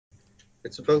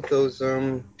It's about those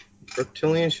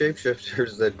reptilian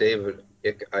shapeshifters that David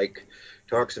Icke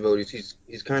talks about.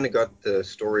 He's kind of got the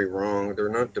story wrong. They're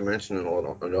not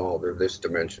dimensional at all. They're this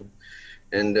dimension,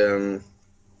 and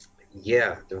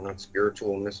yeah, they're not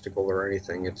spiritual, mystical, or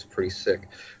anything. It's pretty sick.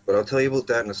 But I'll tell you about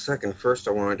that in a second. First,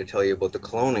 I wanted to tell you about the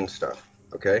cloning stuff.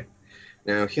 Okay,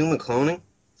 now human cloning.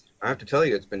 I have to tell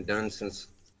you, it's been done since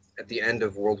at the end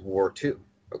of World War II.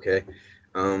 Okay,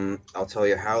 I'll tell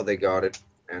you how they got it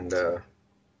and the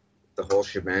whole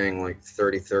shebang, like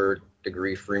 33rd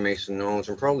degree Freemason knowledge.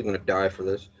 I'm probably going to die for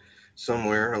this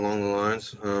somewhere along the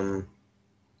lines.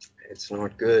 It's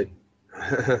not good.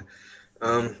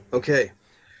 Okay,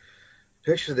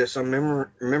 picture this. I'm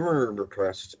memory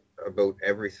repressed about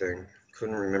everything.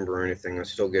 Couldn't remember anything. I'm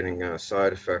still getting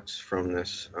side effects from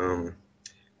this. I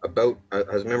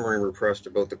was memory repressed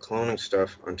about the cloning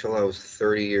stuff until I was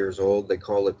 30 years old. They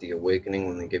call it the awakening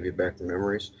when they give you back the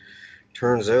memories.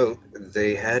 Turns out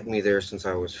they had me there since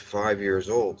I was 5 years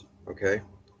old. Okay,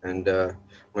 and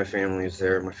my family is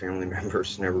there, my family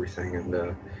members and everything,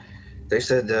 and they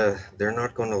said they're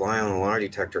not going to lie on a lie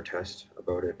detector test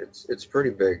about it. It's pretty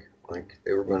big. Like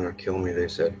they were going to kill me. They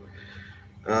said.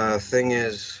 Thing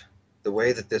is, the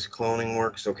way that this cloning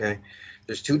works. Okay,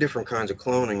 there's two different kinds of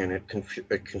cloning, and it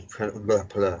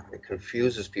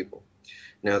confuses people.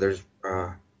 Now there's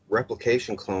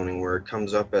replication cloning where it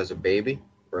comes up as a baby,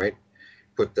 right?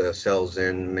 Put the cells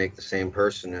in, make the same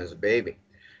person as a baby.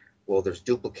 Well, there's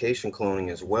duplication cloning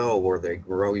as well, where they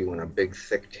grow you in a big,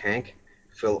 thick tank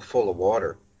full of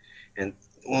water. And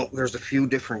well, there's a few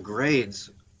different grades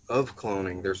of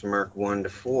cloning. There's Mark 1 to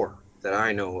 4 that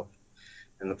I know of.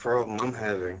 And the problem I'm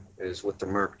having is with the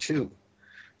Mark 2.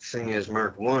 Thing is,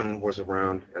 Mark 1 was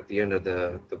around at the end of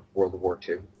the World War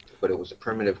II, but it was a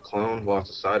primitive clone, lots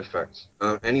of side effects.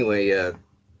 Anyway,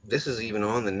 this is even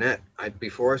on the net.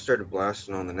 Before I started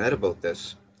blasting on the net about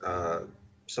this, uh,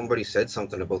 somebody said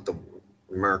something about the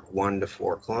Mark 1 to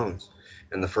 4 clones,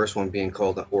 and the first one being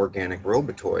called the organic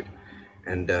robotoid.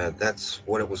 And that's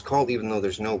what it was called, even though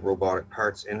there's no robotic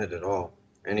parts in it at all.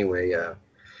 Anyway,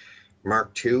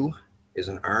 Mark 2 is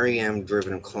an REM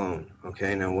driven clone.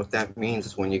 Okay, now what that means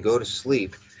is when you go to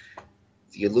sleep,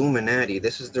 the Illuminati,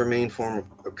 this is their main form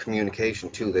of communication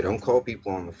too. They don't call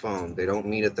people on the phone. They don't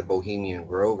meet at the Bohemian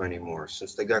Grove anymore.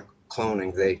 Since they got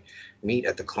cloning, they meet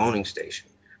at the cloning station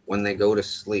when they go to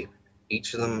sleep.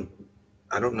 Each of them,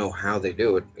 I don't know how they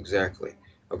do it exactly,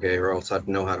 okay, or else I'd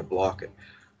know how to block it.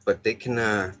 But they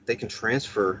can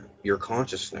transfer your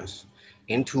consciousness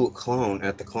into a clone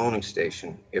at the cloning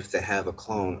station if they have a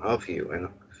clone of you. And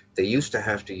they used to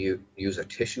have to use a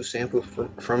tissue sample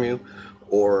from you,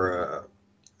 or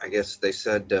I guess they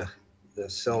said the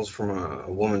cells from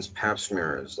a woman's pap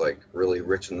smear is like really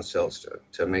rich in the cells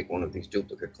to make one of these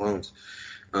duplicate clones.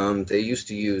 They used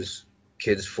to use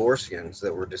kids' foreskins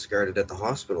that were discarded at the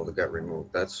hospital that got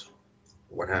removed. That's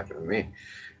what happened to me.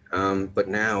 But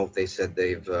now they said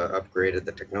they've upgraded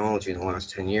the technology in the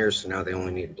last 10 years, so now they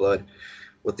only need blood.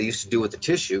 What they used to do with the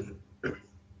tissue,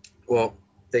 well,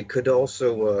 they could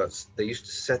also, they used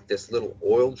to set this little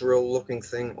oil drill looking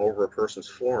thing over a person's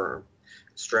forearm,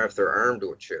 strap their arm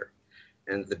to a chair.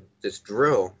 And this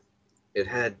drill, it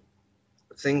had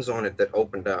things on it that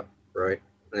opened up, right?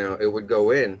 Now, it would go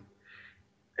in,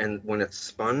 and when it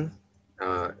spun,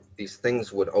 these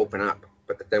things would open up.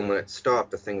 But then when it stopped,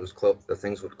 the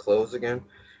things would close again.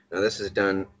 Now this is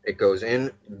done. It goes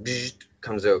in,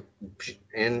 comes out,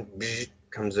 in,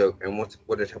 comes out. And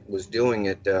what it was doing,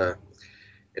 it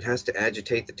has to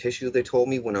agitate the tissue. They told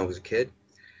me when I was a kid,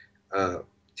 uh,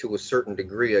 to a certain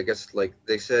degree. I guess like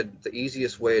they said, the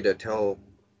easiest way to tell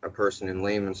a person in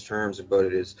layman's terms about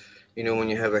it is, when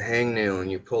you have a hangnail and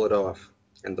you pull it off,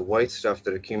 and the white stuff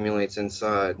that accumulates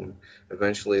inside, and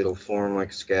eventually it'll form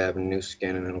like a scab and new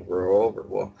skin, and it'll grow over.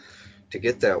 Well, to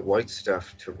get that white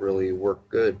stuff to really work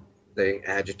good, they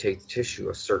agitate the tissue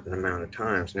a certain amount of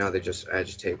times. Now they just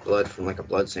agitate blood from like a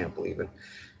blood sample even.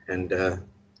 And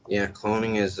yeah,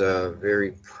 cloning is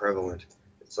very prevalent.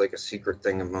 It's like a secret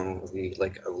thing among the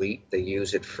like elite. They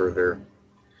use it for their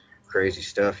crazy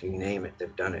stuff. You name it,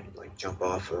 they've done it. Like jump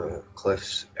off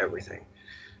cliffs, everything.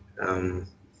 Um,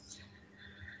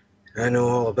 I know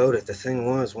all about it. The thing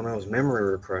was, when I was memory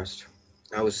repressed,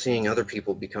 I was seeing other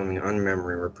people becoming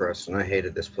unmemory repressed, and I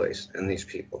hated this place and these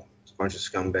people. It's a bunch of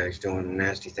scumbags doing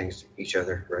nasty things to each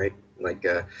other, right? Like,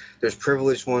 there's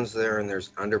privileged ones there, and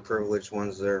there's underprivileged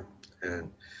ones there, and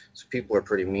so people are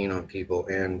pretty mean on people.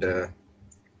 And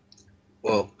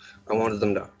well, I wanted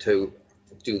them to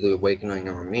do the awakening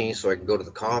on me, so I could go to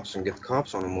the cops and get the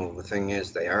cops on them. Well, the thing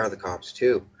is, they are the cops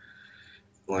too.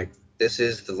 Like this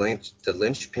is the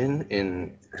linchpin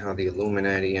in how the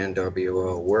Illuminati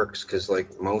NWO works, because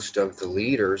like most of the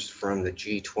leaders from the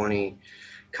G20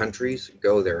 countries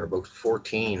go there, about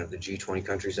 14 of the G20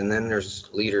 countries, and then there's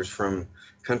leaders from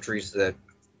countries that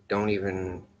don't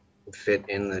even fit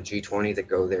in the G20 that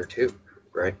go there too,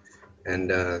 right? And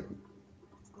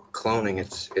cloning,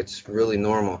 it's really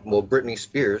normal. Well, Britney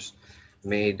Spears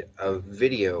made a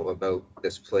video about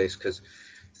this place, because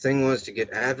thing was, to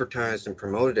get advertised and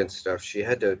promoted and stuff, she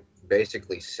had to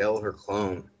basically sell her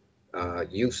clone,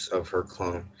 use of her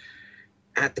clone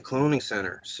at the cloning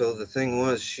center. So the thing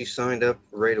was, she signed up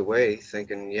right away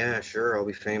thinking, yeah, sure, I'll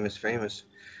be famous.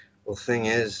 Well, thing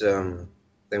is,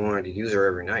 they wanted to use her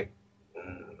every night.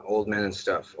 Old men and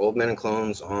stuff, old men and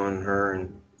clones on her,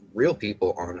 and real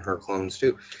people on her clones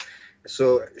too.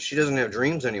 So she doesn't have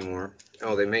dreams anymore.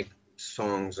 Oh, they make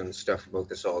songs and stuff about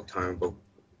this all the time, about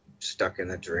stuck in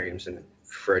the dreams, and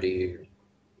Freddy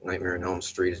Nightmare on Elm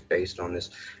Street is based on this.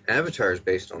 Avatar is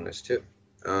based on this too.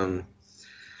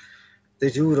 They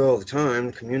do it all the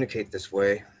time, communicate this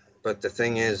way. But the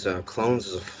thing is,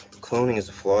 cloning is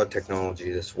a flawed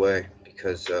technology this way,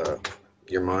 because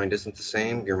your mind isn't the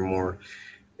same. You're more.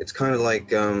 It's kind of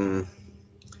like, you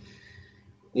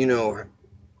know,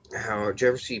 how, did you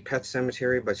ever see Pet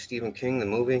Cemetery by Stephen King, the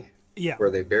movie? Yeah. Where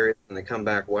they bury it and they come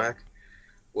back whack.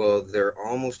 Well, they're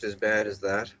almost as bad as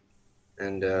that.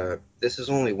 And this is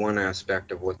only one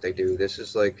aspect of what they do. This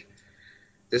is the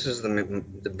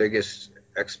biggest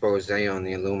expose on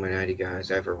the Illuminati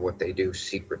guys ever, what they do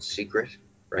secret,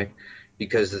 right?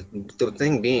 Because the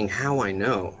thing being, how I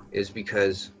know is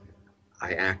because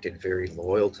I acted very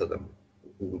loyal to them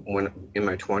when in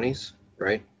my 20s,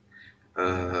 right?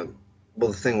 Well,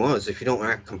 the thing was, if you don't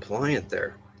act compliant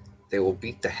there, they will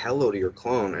beat the hell out of your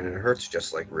clone, and it hurts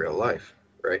just like real life,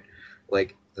 right?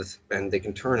 Like this, and they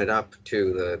can turn it up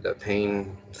to the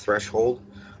pain threshold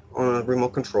on a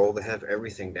remote control. They have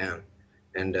everything down,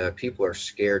 and people are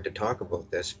scared to talk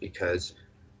about this because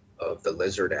of the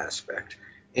lizard aspect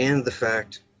and the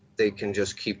fact they can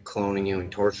just keep cloning you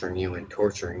and torturing you and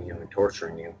torturing you and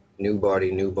torturing you. New body,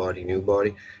 new body, new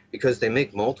body, because they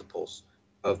make multiples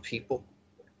of people.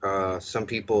 Some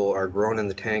people are grown in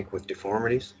the tank with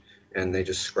deformities, and they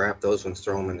just scrap those ones,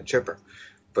 throw them in the chipper.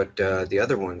 But the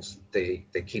other ones, they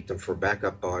keep them for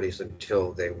backup bodies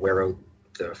until they wear out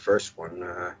the first one.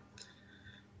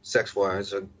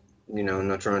 Sex-wise, I'm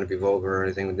not trying to be vulgar or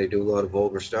anything, but they do a lot of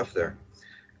vulgar stuff there.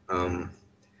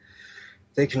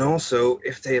 They can also,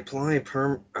 if they apply a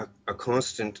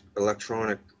constant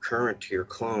electronic current to your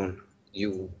clone,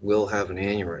 you will have an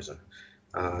aneurysm.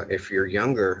 If you're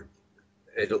younger,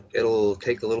 it'll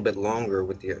take a little bit longer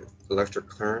with the electric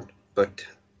current, but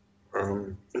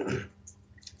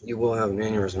you will have an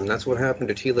aneurysm. That's what happened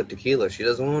to Tila Tequila. She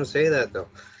doesn't want to say that, though.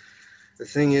 The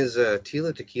thing is,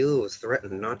 Tila Tequila was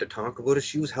threatened not to talk about it.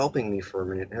 She was helping me for a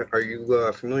minute. Are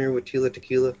you familiar with Tila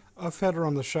Tequila? I've had her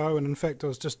on the show, and in fact, I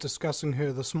was just discussing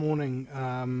her this morning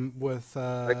with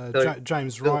I can tell you,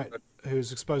 James still, Wright,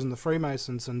 who's exposing the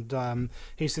Freemasons, and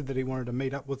he said that he wanted to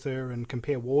meet up with her and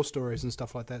compare war stories and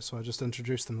stuff like that. So I just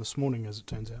introduced them this morning, as it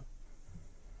turns out.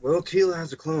 well, Tila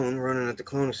has a clone running at the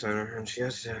clone center, and she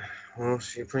has to, well,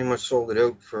 she pretty much sold it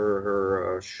out for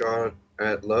her shot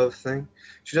at love thing.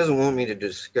 She doesn't want me to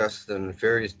discuss the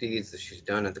nefarious deeds that she's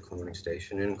done at the cloning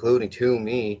station, including to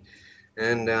me.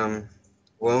 And,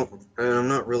 well, and I'm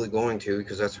not really going to,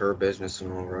 because that's her business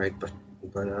and all right, but,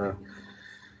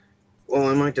 well,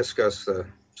 I might discuss the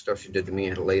stuff she did to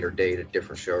me at a later date, a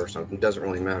different show or something. It doesn't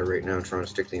really matter right now. I'm trying to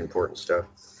stick to the important stuff.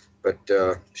 But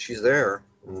she's there.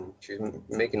 And she's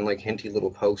making like hinty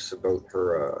little posts about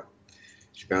her.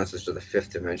 She bounces to the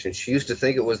fifth dimension. She used to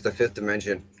think it was the fifth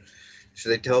dimension. Should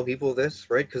they tell people this,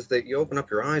 right? Because you open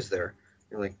up your eyes there.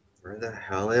 You're like, where the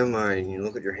hell am I? And you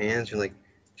look at your hands. You're like,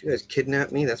 did you guys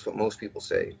kidnap me? That's what most people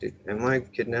say. Am I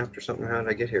kidnapped or something? How did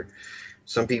I get here?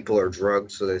 Some people are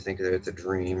drugged, so they think that it's a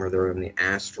dream, or they're in the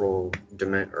astral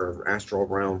astral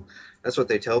realm. That's what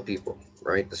they tell people,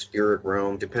 right? The spirit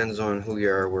realm depends on who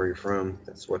you are, where you're from.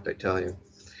 That's what they tell you,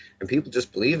 and people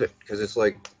just believe it because it's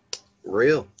like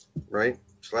real, right?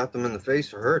 Slap them in the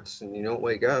face, it hurts, and you don't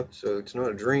wake up, so it's not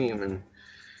a dream, and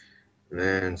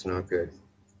man, it's not good.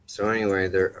 So anyway,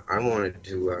 I wanted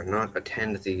to not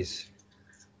attend these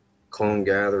clone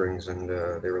gatherings, and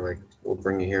they were like, "We'll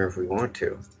bring you here if we want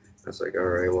to." I was like, all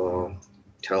right, well, I'll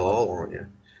tell all on you.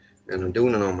 And I'm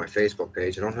doing it on my Facebook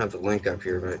page. I don't have the link up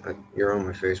here, but you're on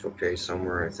my Facebook page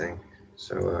somewhere, I think.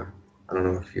 So I don't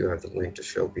know if you have the link to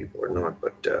show people or not,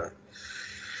 but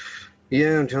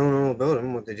yeah, I'm telling all about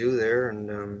them, what they do there,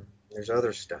 and there's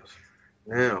other stuff.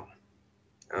 Now,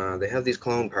 they have these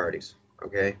clone parties,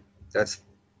 okay? That's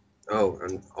Oh,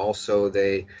 and also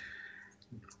they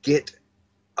get,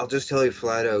 I'll just tell you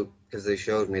flat out because they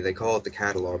showed me, they call it the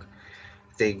catalog.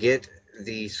 They get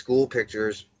the school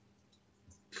pictures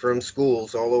from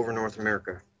schools all over North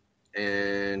America,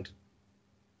 and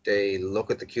they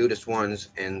look at the cutest ones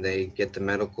and they get the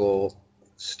medical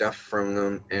stuff from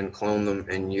them and clone them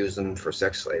and use them for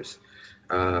sex slaves.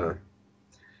 Uh,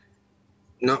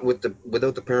 Not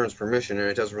without the parents' permission, and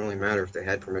it doesn't really matter if they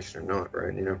had permission or not,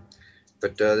 right?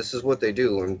 But this is what they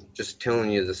do. I'm just telling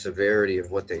you the severity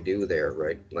of what they do there,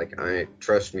 right? Like,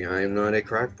 trust me, I am not a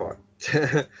crackpot.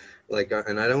 Like,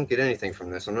 and I don't get anything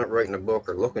from this. I'm not writing a book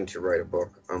or looking to write a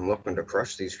book. I'm looking to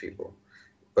crush these people.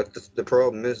 But the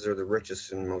problem is they're the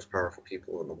richest and most powerful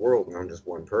people in the world, and I'm just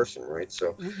one person, right?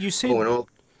 So, You oh, said and all,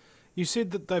 you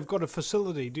said that they've got a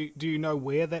facility. Do you know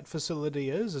where that facility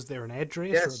is? Is there an address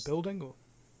or a yes, building? Or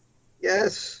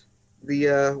yes.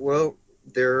 Well,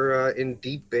 they're in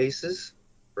deep bases,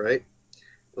 right?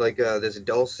 Like this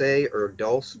Dulce or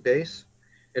Dulce base.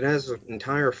 It has an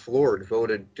entire floor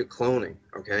devoted to cloning.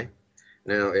 Okay.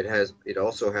 Now it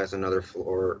also has another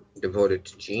floor devoted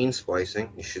to gene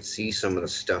splicing. You should see some of the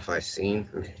stuff I've seen.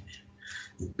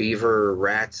 Beaver,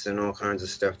 rats, and all kinds of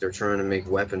stuff. They're trying to make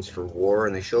weapons for war,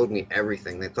 and they showed me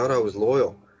everything. They thought I was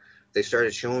loyal. They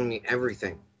started showing me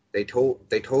everything. They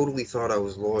totally thought I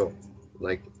was loyal.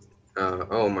 Like,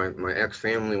 oh, my ex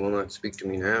family will not speak to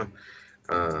me now.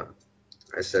 Uh,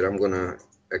 I said, I'm going to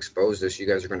expose this. You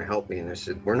guys are going to help me. And they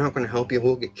said, we're not going to help you.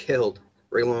 We'll get killed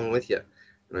right along with you.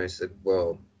 And I said,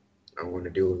 well, I'm going to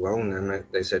do it alone. And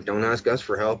they said, don't ask us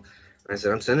for help. And I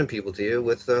said, I'm sending people to you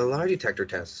with lie detector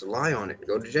tests. Lie on it and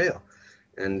go to jail.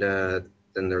 And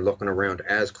then they're looking around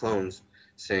as clones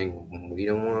saying, we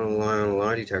don't want to lie on a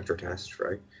lie detector test,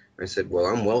 right? I said, well,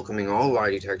 I'm welcoming all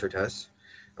lie detector tests.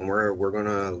 And we're going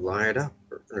to lie it up,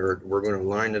 or we're going to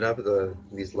line it up,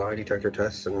 these lie detector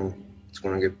tests, and it's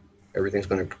going to get everything's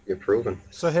going to get proven.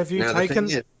 so Now the thing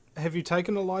is, have you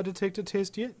taken a lie detector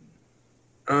test yet?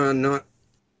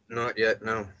 not yet.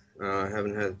 No, I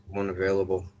haven't had one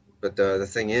available. But the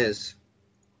thing is,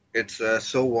 it's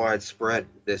so widespread.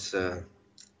 The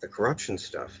corruption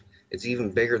stuff. It's even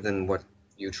bigger than what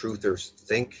you truthers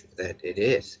think that it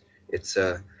is. It's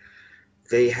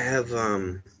they have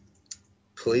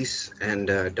police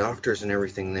and doctors and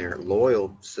everything there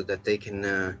loyal so that they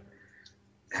can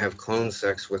have clone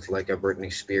sex with like a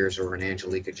Britney Spears or an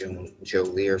Angelica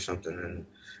Jolie or something, and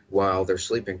while they're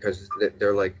sleeping, because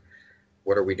they're like,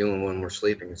 what are we doing when we're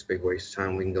sleeping? It's a big waste of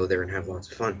time. We can go there and have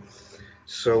lots of fun.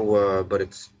 So, but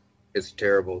it's a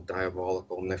terrible,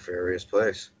 diabolical, nefarious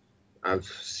place. I've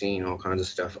seen all kinds of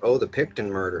stuff. Oh, the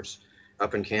Picton murders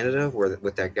up in Canada, where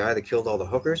with that guy that killed all the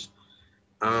hookers.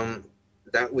 Um,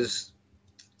 that was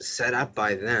set up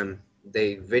by them.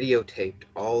 They videotaped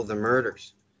all the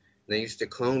murders. They used to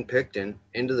clone Picton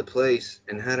into the place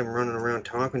and had him running around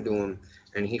talking to him,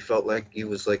 and he felt like he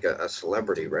was like a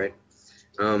celebrity, right?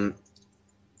 Um,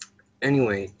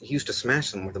 anyway, he used to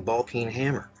smash them with a ball peen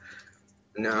hammer.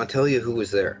 Now I'll tell you who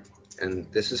was there,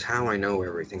 and this is how I know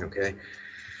everything. Okay,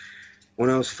 when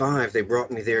I was 5, they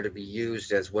brought me there to be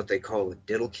used as what they call a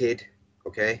diddle kid.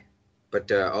 Okay,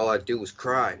 but all I'd do was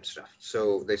cry and stuff.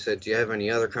 So they said, "Do you have any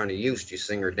other kind of use? Do you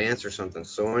sing or dance or something?"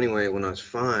 So anyway, when I was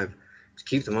 5, to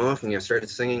keep them off me, I started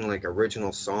singing like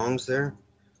original songs there,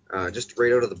 just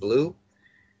right out of the blue.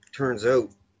 Turns out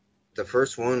the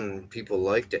first one, people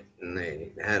liked it, and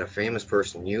they had a famous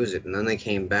person use it, and then they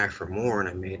came back for more, and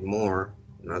I made more,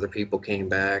 and other people came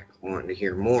back wanting to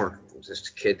hear more. It was just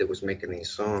a kid that was making these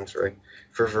songs, right,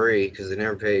 for free, because they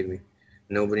never paid me.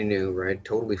 Nobody knew, right?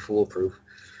 Totally foolproof.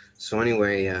 So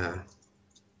anyway,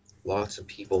 lots of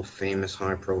people, famous,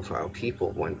 high-profile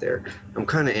people went there. I'm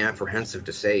kind of apprehensive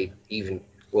to say even,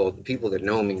 well, the people that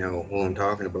know me know who I'm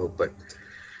talking about, but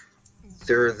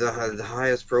they're the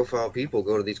highest profile people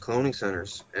go to these cloning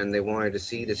centers, and they wanted to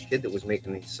see this kid that was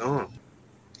making these songs.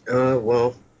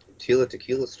 Well, Tila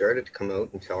Tequila started to come out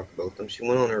and talk about them. She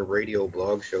went on her radio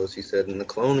blog show. She said, "In the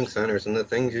cloning centers and the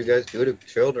things you guys do to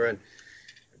children."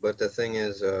 But the thing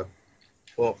is,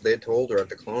 well, they told her at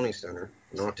the cloning center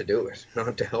not to do it,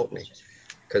 not to help me,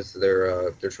 because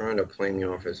they're trying to play me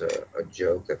off as a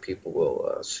joke that people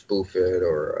will spoof it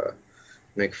or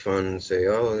make fun and say,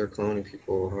 oh, they're cloning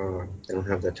people. They don't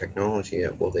have that technology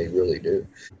yet. Well, they really do.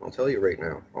 I'll tell you right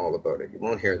now all about it. You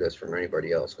won't hear this from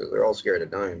anybody else because they're all scared of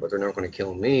dying, but they're not going to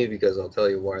kill me because I'll tell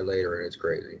you why later, and it's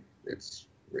crazy. It's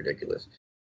ridiculous.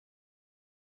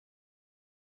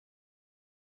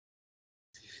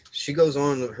 She goes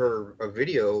on her a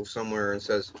video somewhere and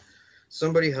says,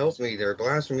 somebody help me. They're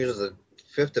blasting me to the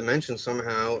fifth dimension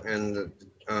somehow, and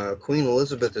Queen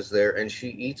Elizabeth is there and she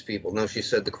eats people. No, she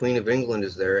said the Queen of England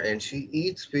is there and she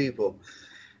eats people.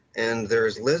 And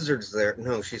there's lizards there.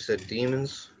 No, she said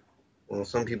demons. Well,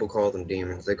 some people call them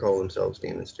demons. They call themselves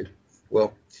demons too.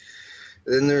 Well,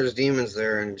 then there's demons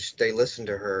there and they listen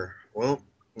to her. Well,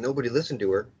 nobody listened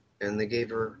to her and they gave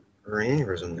her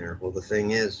aneurysm there. Well, the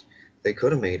thing is, they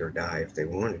could have made her die if they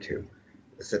wanted to.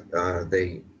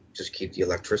 They just keep the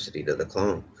electricity to the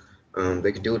clone.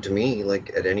 They could do it to me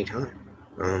like at any time.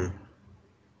 Um,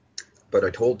 but I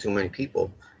told too many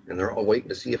people, and they're all waiting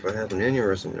to see if I have an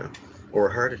aneurysm now or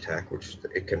a heart attack, which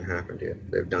it can happen to.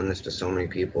 They've done this to so many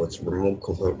people. It's remote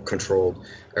controlled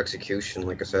execution,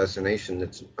 like assassination,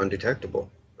 that's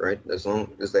undetectable, right? As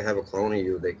long as they have a clone of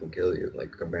you, they can kill you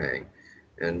like a bang.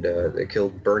 And they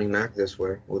killed Bernie Mac this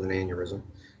way with an aneurysm.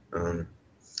 Um,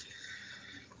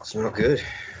 it's not good.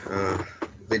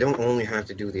 They don't only have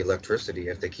to do the electricity.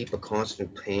 If they keep a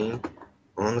constant pain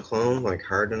on the clone, like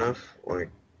hard enough, like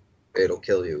it'll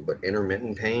kill you. But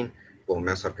intermittent pain will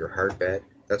mess up your heart bed.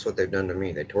 That's what they've done to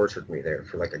me. They tortured me there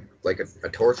for like a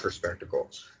torture spectacle,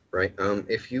 right?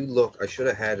 If you look, I should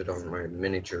have had it on my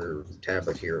miniature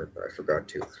tablet here. I forgot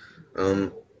to.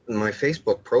 My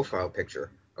Facebook profile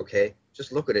picture. Okay,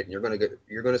 just look at it, and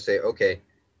you're gonna say, okay,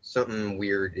 something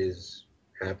weird is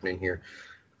happening here.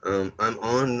 I'm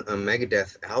on a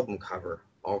Megadeth album cover,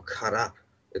 all cut up.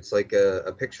 It's like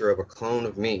a picture of a clone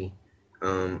of me,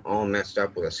 all messed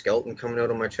up with a skeleton coming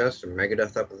out of my chest and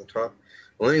Megadeth up at the top.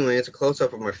 Well, anyway, it's a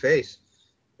close-up of my face,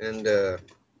 and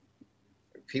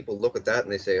people look at that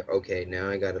and they say, okay,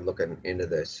 now I got to look into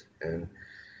this. And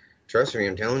trust me,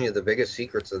 I'm telling you the biggest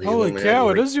secrets of the Holy Illuminati. cow,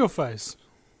 it is your face.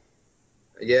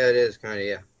 Yeah, it is kind of,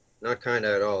 yeah. Not kind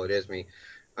of at all, it is me.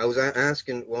 I was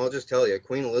asking, well, I'll just tell you,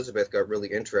 Queen Elizabeth got really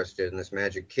interested in this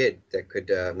magic kid that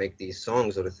could make these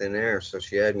songs out of thin air. So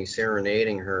she had me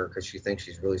serenading her because she thinks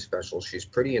she's really special. She's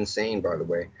pretty insane, by the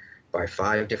way, by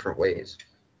 5 different ways.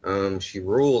 She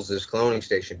rules this cloning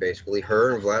station, basically.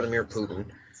 Her and Vladimir Putin.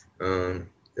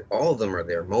 All of them are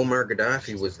there. Muammar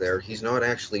Gaddafi was there. He's not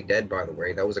actually dead, by the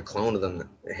way. That was a clone of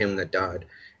him that died.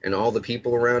 And all the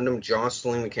people around him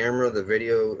jostling the camera, the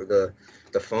video,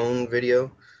 the phone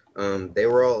video, they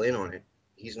were all in on it.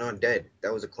 He's not dead.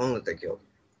 That was a clone that they killed.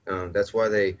 That's why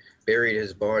they buried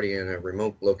his body in a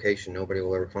remote location nobody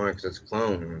will ever find, because it's a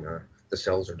clone. And the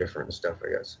cells are different and stuff,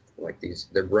 I guess. Like these,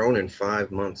 they're grown in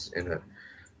 5 months in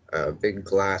a big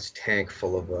glass tank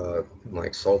full of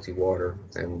like salty water,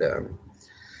 and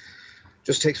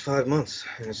just takes 5 months.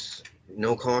 And it's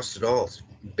no cost at all. It's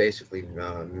basically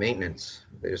maintenance.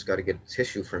 They just got to get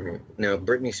tissue from you. Now,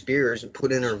 Britney Spears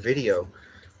put in her video,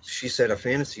 she said a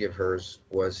fantasy of hers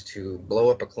was to blow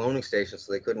up a cloning station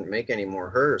so they couldn't make any more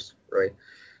hers, right?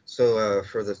 So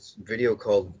for this video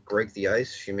called Break the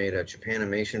Ice, she made a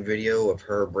Japanimation video of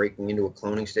her breaking into a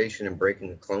cloning station and breaking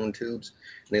the clone tubes.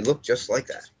 And they look just like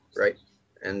that, right?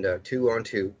 And 2 on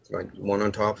 2, like one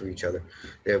on top of each other.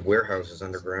 They have warehouses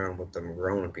underground with them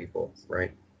growing people,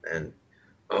 right? And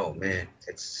oh man,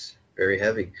 it's very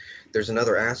heavy. There's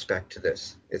another aspect to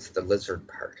this. It's the lizard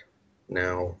part.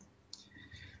 Now,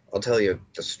 I'll tell you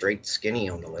the straight skinny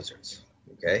on the lizards,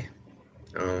 okay?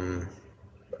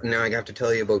 Now I have to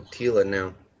tell you about Tila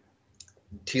now.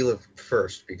 Tila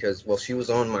first, because, well, she was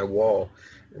on my wall,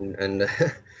 and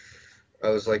I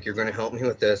was like, you're going to help me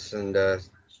with this, and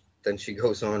then she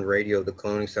goes on radio, the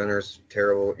cloning center's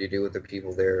terrible what you do with the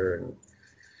people there, and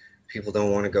people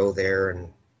don't want to go there, and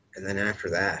then after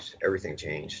that, everything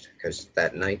changed, because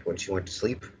that night when she went to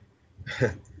sleep,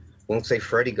 won't say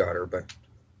Freddy got her, but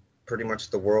pretty much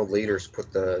the world leaders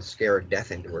put the scare of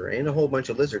death into her, and a whole bunch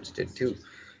of lizards did too,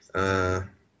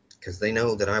 because they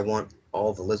know that I want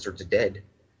all the lizards dead,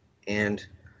 and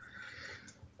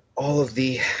all of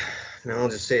the, now I'll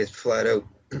just say it flat out,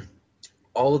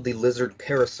 all of the lizard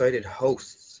parasited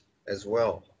hosts as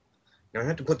well. Now I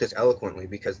have to put this eloquently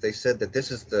because they said that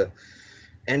this is the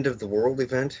end of the world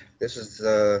event. This is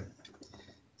the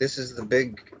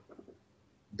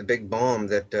big bomb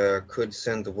that could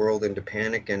send the world into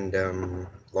panic and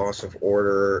loss of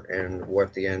order, and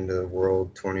what the end of the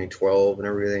world 2012 and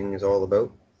everything is all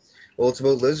about. Well, it's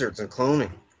about lizards and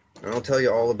cloning. And I'll tell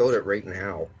you all about it right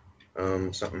now.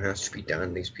 Something has to be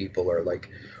done. These people are like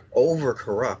over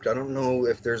corrupt. I don't know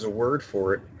if there's a word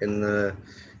for it in the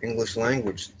English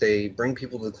language. They bring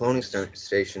people to the cloning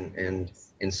station and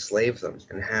enslave them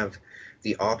and have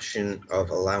the option of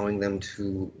allowing them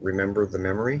to remember the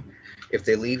memory. If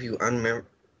they leave you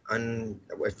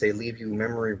if they leave you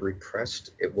memory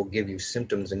repressed, it will give you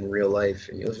symptoms in real life,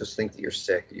 and you'll just think that you're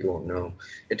sick. You won't know.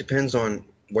 It depends on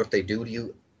what they do to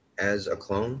you as a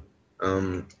clone.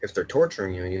 If they're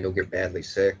torturing you, you'll get badly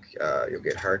sick. You'll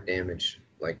get heart damage.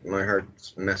 Like my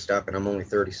heart's messed up, and I'm only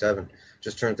 37,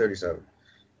 just turned 37,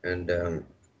 and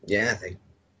yeah, they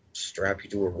strap you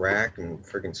to a rack and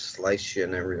freaking slice you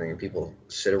and everything, and people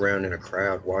sit around in a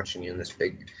crowd watching you in this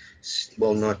big,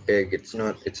 well, not big, it's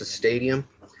not, it's a stadium,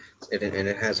 and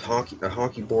it has a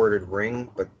hockey boarded ring,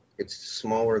 but it's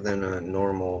smaller than a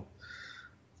normal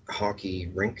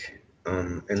hockey rink,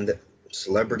 and the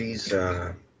celebrities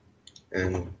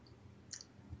and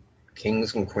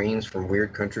kings and queens from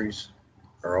weird countries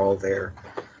are all there,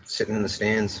 sitting in the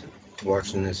stands,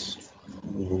 watching this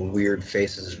weird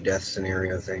faces of death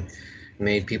scenario thing.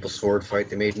 Made people sword fight.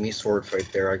 They made me sword fight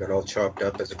there. I got all chopped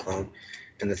up as a clone.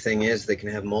 And the thing is, they can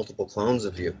have multiple clones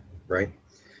of you, right?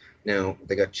 Now,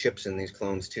 they got chips in these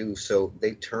clones too, so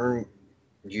they turn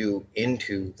you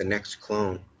into the next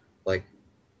clone, like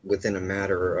within a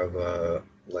matter of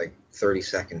like 30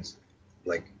 seconds.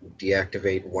 Like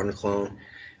deactivate one clone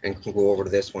and can go over to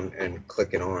this one and click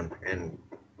it on. And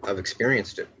I've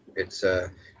experienced it. It's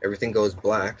everything goes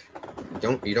black.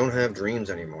 You don't have dreams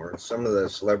anymore. Some of the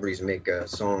celebrities make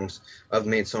songs. I've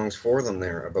made songs for them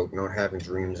there about not having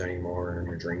dreams anymore, and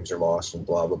your dreams are lost, and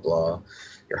blah blah blah.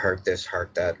 Your heart this,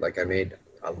 heart that. Like I made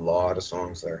a lot of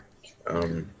songs there.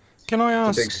 Can I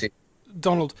It's a big ask,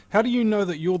 Donald, how do you know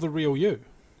that you're the real you?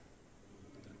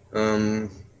 um,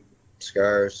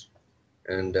 scars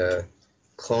and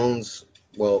clones.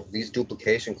 Well, these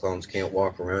duplication clones can't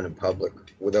walk around in public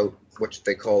without what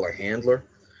they call a handler.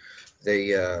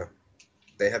 They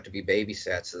they have to be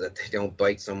babysat so that they don't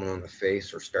bite someone on the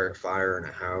face or start a fire in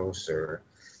a house, or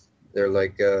they're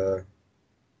like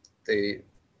they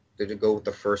they go with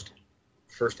the first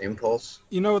impulse.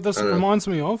 You know what this I don't know. reminds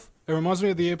me of? It reminds me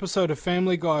of the episode of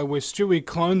Family Guy where Stewie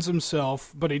clones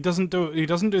himself, but he doesn't do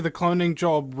the cloning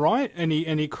job right, and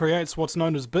he creates what's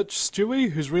known as bitch Stewie,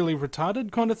 who's really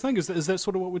retarded, kind of thing. Is that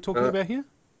sort of what we're talking Uh, about here?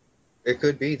 it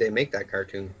could be they make that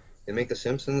cartoon. They make The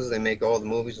Simpsons. They make all the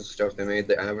movies and stuff. They made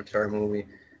the Avatar movie.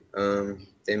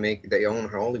 They own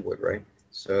Hollywood, right?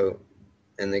 So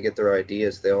and they get their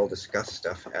ideas. They all discuss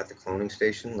stuff at the cloning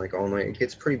station like all night. It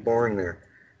gets pretty boring there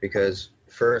because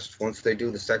first, once they do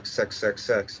the sex,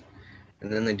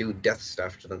 and then they do death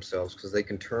stuff to themselves because they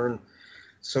can turn.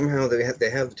 Somehow they have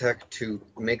the tech to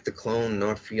make the clone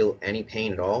not feel any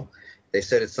pain at all. They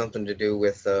said it's something to do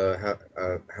with how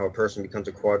a person becomes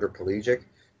a quadriplegic.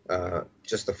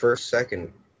 Just the first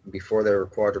second before they're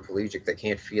quadriplegic, they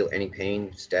can't feel any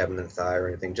pain, stab them in the thigh or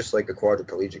anything, just like a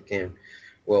quadriplegic can.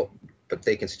 Well, but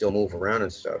they can still move around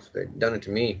and stuff. They've done it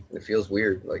to me. It feels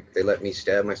weird. Like they let me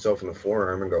stab myself in the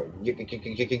forearm and go yick, yick,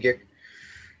 yick, yick, yick,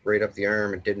 right up the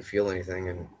arm and didn't feel anything,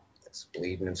 and it's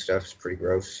bleeding and stuff. It's pretty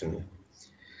gross and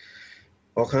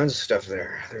all kinds of stuff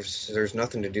there. There's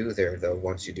nothing to do there though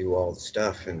once you do all the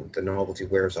stuff and the novelty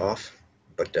wears off.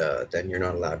 But then you're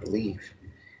not allowed to leave.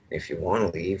 If you want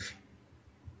to leave,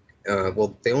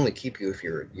 well, they only keep you if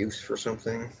you're use for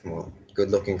something. Well, good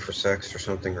looking for sex or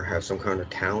something, or have some kind of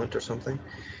talent or something.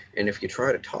 And if you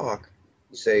try to talk,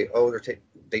 you say, oh,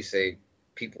 they say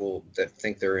people that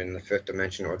think they're in the fifth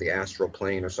dimension or the astral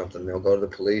plane or something. They'll go to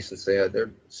the police and say,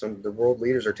 the world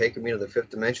leaders are taking me to the fifth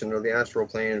dimension or the astral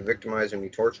plane and victimizing me,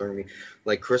 torturing me,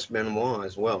 like Chris Benoit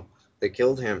as well. They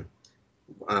killed him.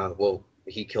 Well,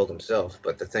 he killed himself,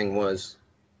 but the thing was,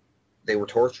 they were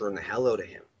torturing the hell out of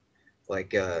him.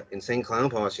 Like Insane Clown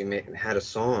Posse had a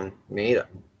song made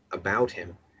about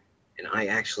him, and I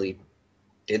actually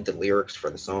did the lyrics for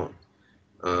the song.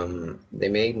 They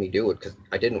made me do it because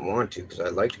I didn't want to, because I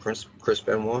liked Chris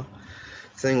Benoit.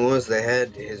 Thing was, they had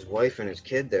his wife and his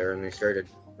kid there, and they started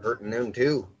hurting them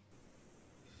too.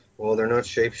 Well, they're not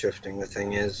shapeshifting. The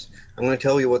thing is, I'm going to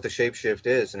tell you what the shapeshift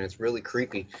is, and it's really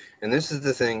creepy. And this is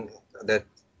the thing that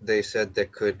they said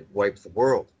that could wipe the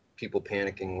world. People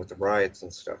panicking with the riots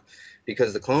and stuff,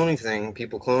 because the cloning thing,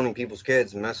 people cloning people's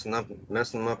kids, messing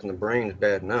them up in the brain is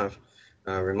bad enough.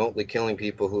 Remotely killing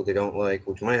people who they don't like,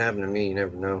 which might happen to me, you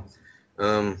never know.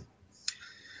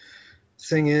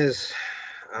 Thing is,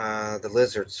 the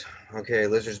lizards. Okay,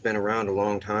 lizards been around a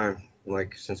long time,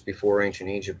 like since before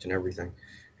ancient Egypt and everything.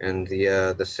 And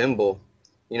the symbol,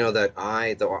 that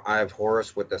the eye of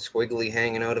Horus with the squiggly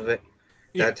hanging out of it,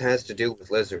 Yeah. that has to do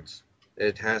with lizards.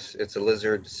 It's a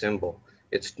lizard symbol.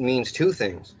 It means two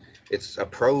things. It's a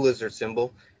pro-lizard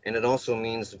symbol, and it also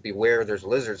means beware, there's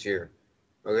lizards here.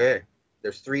 Okay,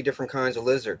 there's 3 different kinds of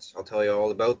lizards. I'll tell you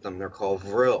all about them. They're called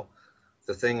vril.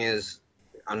 The thing is,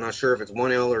 I'm not sure if it's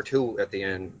 1 L or 2 at the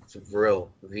end. It's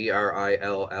vril,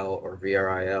 V-R-I-L-L or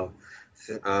V-R-I-L.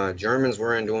 Germans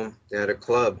were into them. They had a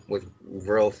club with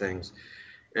vril things.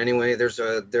 Anyway, there's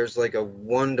like a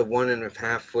 1 to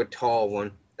 1.5 foot tall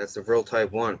one. That's the vril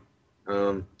type 1.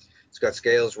 It's got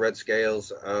scales, red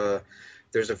scales.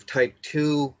 There's a type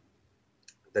 2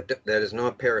 that is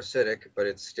not parasitic, but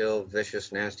it's still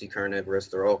vicious, nasty, carnivorous.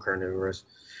 They're all carnivorous.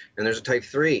 And there's a type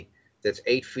 3 that's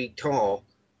 8 feet tall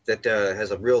that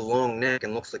has a real long neck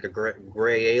and looks like a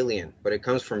gray alien, but it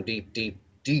comes from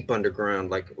deep underground.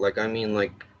 Like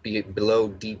below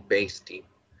deep base deep.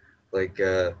 Like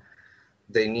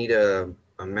they need a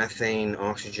methane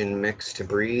oxygen mix to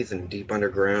breathe, and deep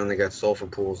underground they got sulfur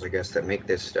pools, I guess, that make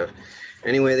this stuff.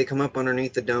 Anyway, they come up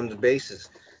underneath the dome's bases.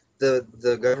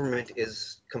 The government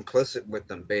is complicit with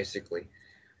them, basically.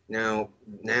 Now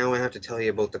I have to tell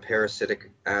you about the parasitic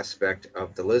aspect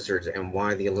of the lizards and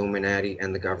why the Illuminati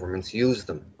and the governments use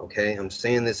them. Okay, I'm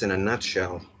saying this in a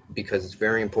nutshell because it's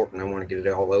very important. I want to get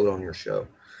it all out on your show.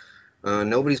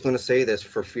 Nobody's going to say this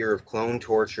for fear of clone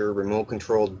torture,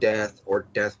 remote-controlled death, or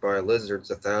death by lizards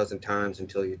 1,000 times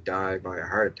until you die by a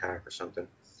heart attack or something.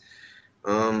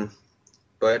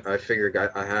 But I figured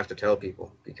I have to tell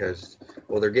people because,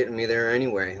 well, they're getting me there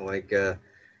anyway. Like,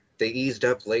 they eased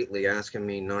up lately, asking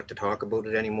me not to talk about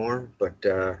it anymore, but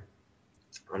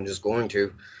I'm just going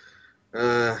to.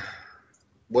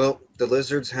 Well, the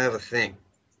lizards have a thing,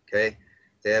 okay?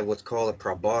 They have what's called a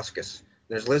proboscis.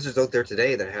 There's lizards out there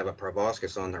today that have a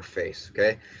proboscis on their face,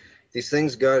 okay? These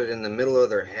things got it in the middle of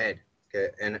their head,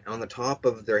 okay? And on the top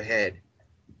of their head,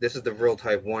 this is the real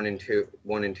type 1 and 2.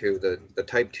 The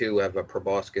type 2 have a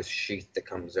proboscis sheath that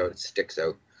comes out, it sticks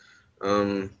out.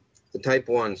 The type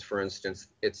 1s, for instance,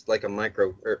 it's like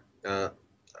a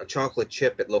chocolate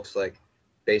chip, it looks like,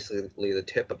 basically the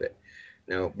tip of it.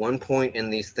 Now, at one point in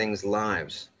these things'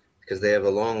 lives, because they have a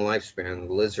long lifespan,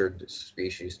 the lizard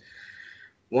species,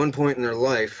 one point in their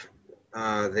life,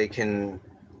 they can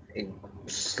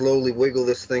slowly wiggle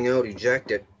this thing out,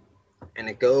 eject it, and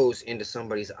it goes into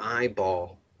somebody's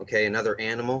eyeball, okay, another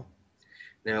animal.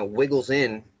 Now, it wiggles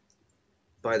in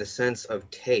by the sense of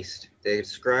taste. They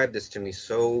described this to me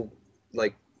so,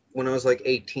 like, when I was like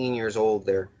 18 years old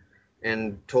there,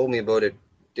 and told me about it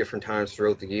different times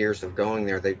throughout the years of going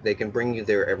there. They can bring you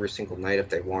there every single night if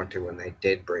they want to, and they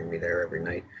did bring me there every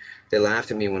night. They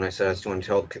laughed at me when I said I was going to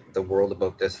tell the world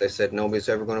about this. They said, nobody's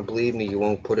ever going to believe me. You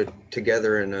won't put it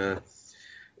together in a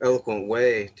eloquent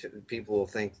way. People will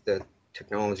think that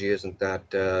technology isn't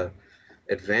that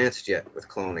advanced yet with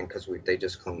cloning because they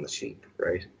just clone the sheep,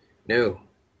 right? No.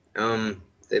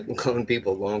 They've been cloning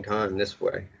people a long time this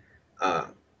way.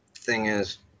 Thing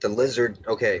is, the lizard,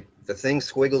 okay, the thing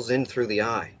squiggles in through the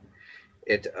eye.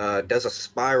 It does a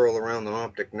spiral around the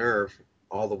optic nerve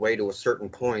all the way to a certain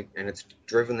point, and it's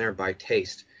driven there by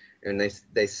taste. And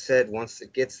they said once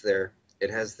it gets there,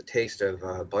 it has the taste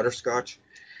of butterscotch,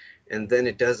 and then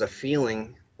it does a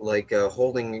feeling like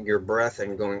holding your breath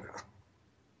and going,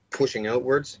 pushing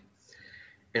outwards.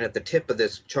 And at the tip of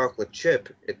this chocolate chip,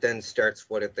 it then starts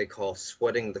what they call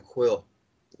sweating the quill.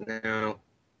 Now,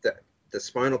 the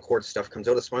spinal cord stuff comes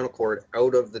out of the spinal cord,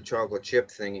 out of the chocolate chip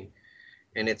thingy,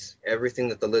 and it's everything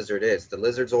that the lizard is. The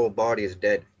lizard's whole body is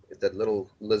dead. The little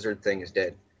lizard thing is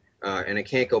dead, and it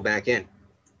can't go back in.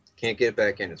 Can't get it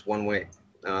back in. It's one way.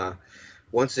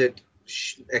 Once it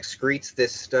excretes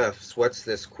this stuff, sweats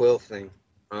this quill thing,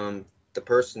 the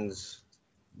person's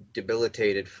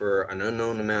debilitated for an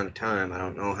unknown amount of time. I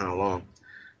don't know how long.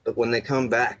 But when they come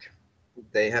back,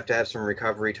 they have to have some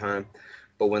recovery time.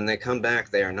 But when they come back,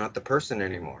 they are not the person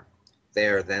anymore. They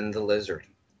are then the lizard.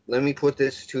 Let me put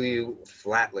this to you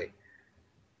flatly.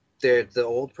 The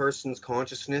old person's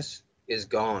consciousness is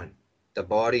gone. The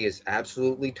body is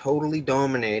absolutely, totally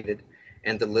dominated,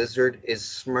 and the lizard is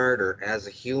smarter as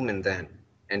a human then,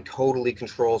 and totally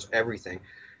controls everything.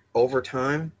 Over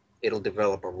time, it'll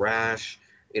develop a rash.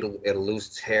 It'll lose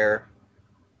its hair.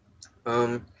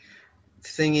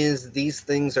 Thing is, these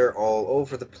things are all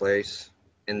over the place,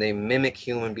 and they mimic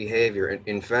human behavior.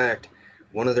 In fact,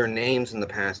 one of their names in the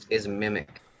past is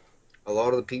Mimic. A lot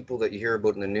of the people that you hear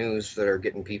about in the news that are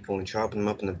getting people and chopping them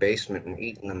up in the basement and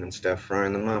eating them and stuff,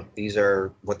 frying them up, these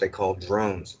are what they call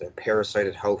drones. They're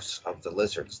parasited hosts of the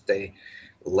lizards. They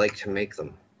like to make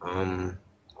them.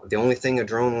 The only thing a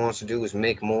drone wants to do is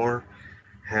make more,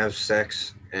 have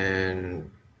sex, and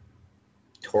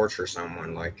torture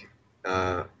someone. Like,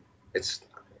 it's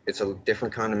a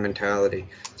different kind of mentality.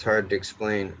 It's hard to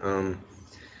explain.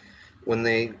 When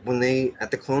they at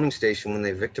the cloning station, when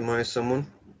they victimize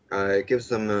someone, it gives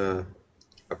them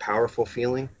a powerful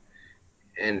feeling,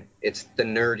 and it's the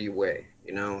nerdy way,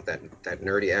 that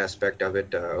nerdy aspect of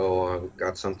it. I've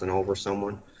got something over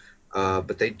someone,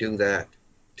 but they do that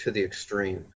to the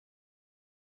extreme.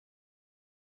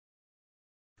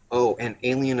 Oh, and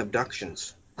alien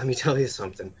abductions. Let me tell you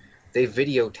something. They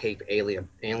videotape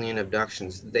alien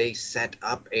abductions. They set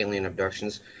up alien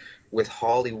abductions with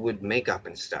Hollywood makeup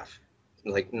and stuff.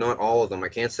 Like, not all of them. I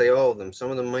can't say all of them.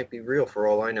 Some of them might be real for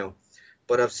all I know.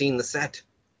 But I've seen the set.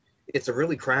 It's a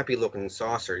really crappy looking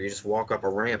saucer. You just walk up a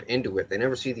ramp into it. They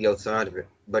never see the outside of it.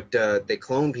 But they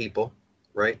clone people,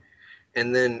 right?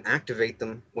 And then activate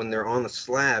them when they're on the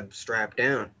slab strapped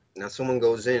down. Now someone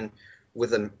goes in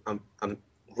with a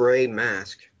gray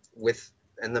mask with,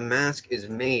 and the mask is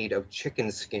made of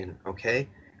chicken skin, okay?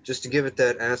 Just to give it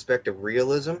that aspect of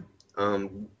realism,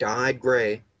 dyed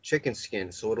gray chicken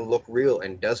skin, so it'll look real.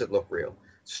 And does it look real?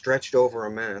 Stretched over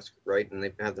a mask, right? And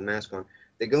they have the mask on.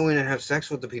 They go in and have sex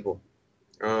with the people,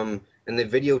 and they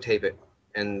videotape it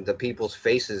and the people's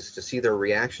faces to see their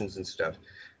reactions and stuff.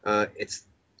 It's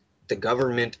the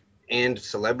government and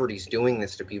celebrities doing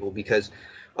this to people, because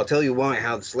I'll tell you why,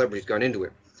 how the celebrities got into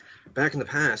it. Back in the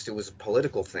past, it was a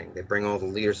political thing. They bring all the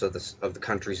leaders of the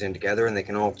countries in together, and they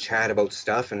can all chat about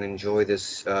stuff and enjoy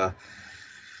this,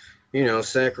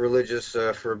 sacrilegious,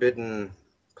 forbidden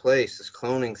place, this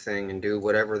cloning thing, and do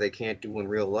whatever they can't do in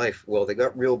real life. Well, they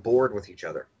got real bored with each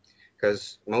other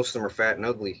because most of them are fat and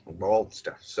ugly and bald and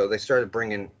stuff. So they started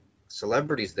bringing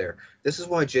celebrities there. This is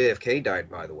why JFK died,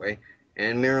 by the way,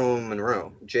 and Marilyn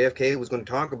Monroe. JFK was going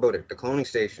to talk about it, the cloning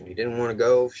station. He didn't want to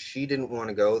go. She didn't want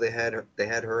to go. They had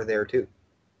her there too.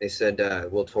 They said,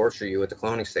 we'll torture you at the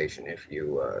cloning station if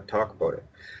you talk about it.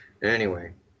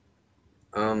 Anyway,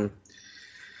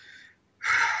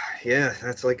 yeah,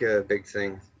 that's like a big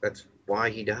thing. That's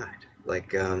why he died.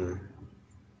 Like,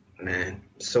 man.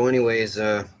 So anyways,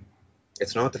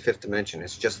 it's not the fifth dimension.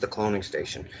 It's just the cloning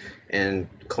station, and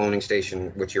cloning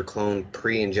station with your clone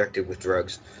pre-injected with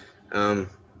drugs.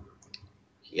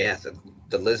 Yeah,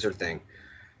 the lizard thing.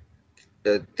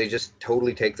 They just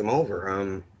totally take them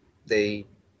over. They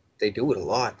do it a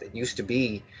lot. It used to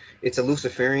be, it's a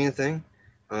Luciferian thing.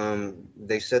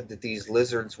 They said that these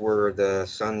lizards were the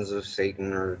sons of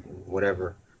Satan or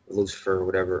whatever, Lucifer or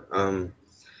whatever.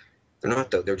 They're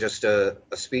not, though. They're just a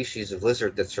species of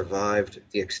lizard that survived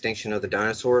the extinction of the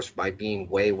dinosaurs by being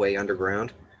way, way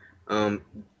underground.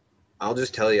 I'll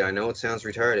just tell you, I know it sounds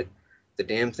retarded. The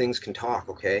damn things can talk,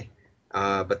 okay?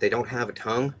 But they don't have a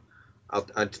tongue. I'll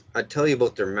tell you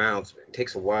about their mouths. It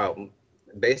takes a while.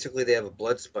 Basically, they have a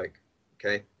blood spike,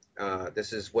 okay?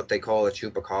 This is what they call a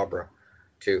chupacabra,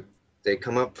 too. They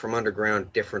come up from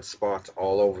underground different spots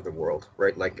all over the world,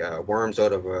 right? Like worms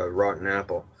out of a rotten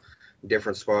apple,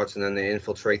 different spots, and then they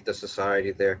infiltrate the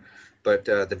society there. But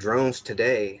the drones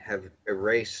today have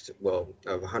erased, well,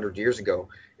 of 100 years ago,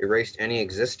 erased any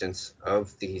existence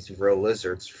of these real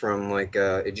lizards from, like,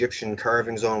 Egyptian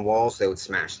carvings on walls. They would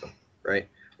smash them, right?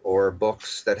 Or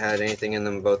books that had anything in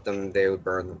them about them, they would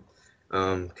burn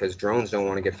them, because drones don't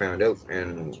want to get found out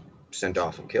and sent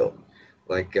off and killed.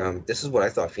 Like, this is what I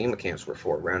thought FEMA camps were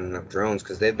for, rounding up drones,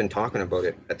 because they've been talking about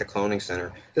it at the cloning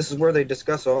center. This is where they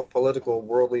discuss all political,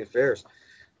 worldly affairs,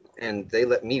 and they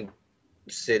let me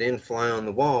sit in, fly on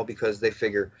the wall, because they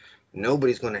figure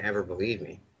nobody's going to ever believe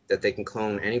me that they can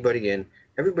clone anybody in.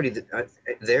 Everybody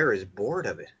there is bored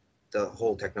of it, the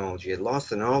whole technology. It lost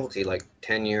the novelty like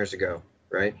 10 years ago,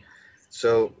 right?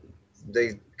 So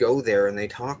they go there and they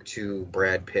talk to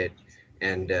Brad Pitt,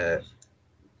 and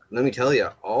let me tell you,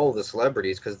 all the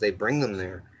celebrities, because they bring them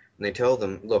there and they tell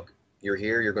them, look, you're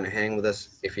here, you're going to hang with us.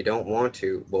 If you don't want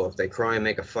to, well, if they cry and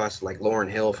make a fuss like Lauryn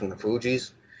Hill from the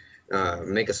Fugees,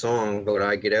 make a song about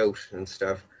I Get Out and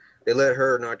stuff, they let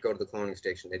her not go to the cloning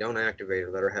station. They don't activate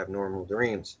her, let her have normal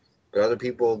dreams. But other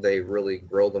people, they really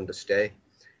grill them to stay.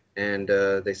 And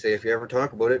they say, if you ever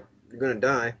talk about it, you're going to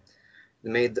die.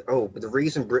 But the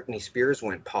reason Britney Spears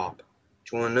went pop,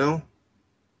 do you want to know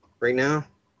right now?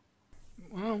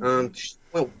 Well,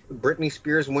 Well, Britney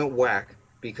Spears went whack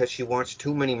because she watched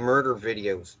too many murder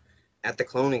videos at the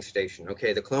cloning station.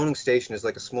 Okay, the cloning station is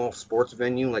like a small sports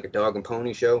venue, like a dog and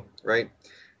pony show, right?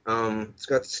 It's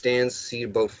got stands, seat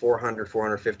about 400,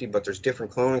 450, but there's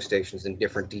different cloning stations in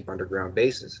different deep underground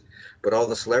bases. But all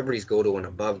the celebrities go to an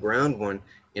above ground one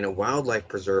in a wildlife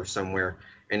preserve somewhere,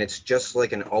 and it's just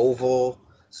like an oval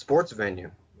sports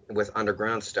venue with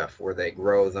underground stuff where they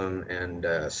grow them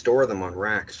and store them on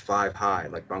racks 5 high,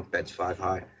 like bunk beds 5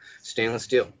 high, stainless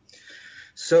steel.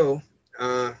 So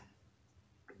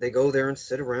they go there and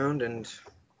sit around and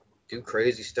do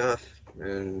crazy stuff,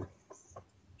 and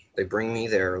they bring me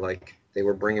there like they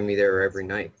were bringing me there every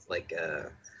night. Like,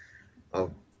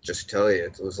 I'll just tell you,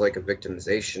 it was like a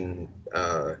victimization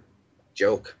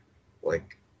joke.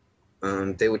 Like,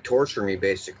 they would torture me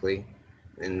basically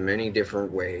in many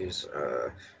different ways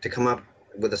to come up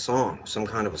with a song, some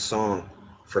kind of a song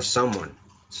for someone,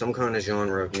 some kind of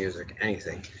genre of music,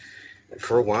 anything.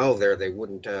 For a while there, they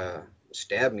wouldn't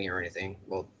stab me or anything.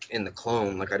 Well, in the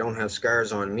clone, like, I don't have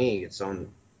scars on me. It's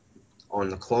on on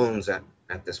the clones at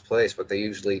this place, but they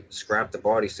usually scrap the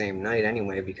body same night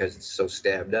anyway because it's so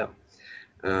stabbed up.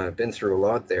 I've been through a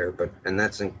lot there, and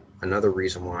that's another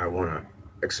reason why I want to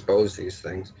expose these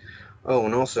things. Oh,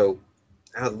 and also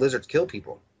how the lizards kill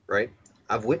people, right?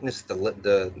 I've witnessed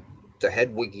the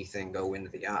head wiggy thing go into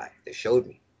the eye. They showed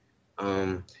me.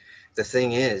 Um, the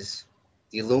thing is,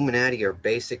 the Illuminati are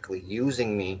basically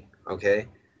using me, okay,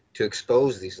 to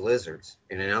expose these lizards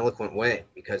in an eloquent way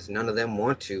because none of them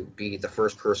want to be the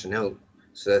first person out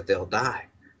so that they'll die.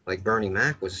 Like Bernie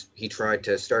Mac he tried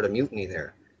to start a mutiny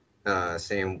there,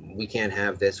 saying we can't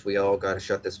have this. We all got to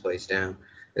shut this place down.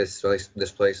 This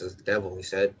place is the devil, he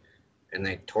said, and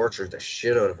they tortured the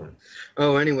shit out of him.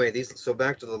 Oh, anyway, so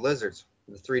back to the lizards.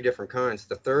 The three different kinds.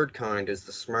 The third kind is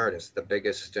the smartest, the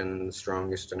biggest, and the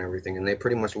strongest, and everything, and they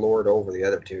pretty much lord over the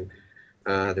other two.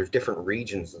 There's different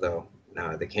regions, though.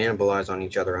 They cannibalize on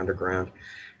each other underground.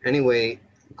 Anyway,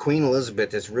 Queen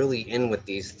Elizabeth is really in with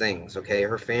these things, okay?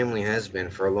 Her family has been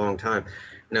for a long time.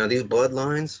 Now, these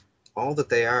bloodlines, all that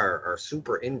they are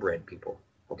super inbred people,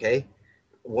 okay?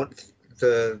 What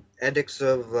the edicts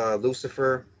of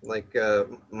Lucifer, like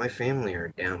my family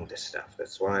are down with this stuff.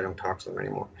 That's why I don't talk to them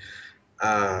anymore.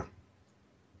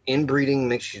 Inbreeding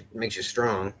makes you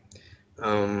strong.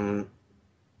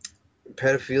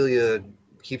 Pedophilia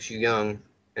keeps you young,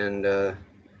 and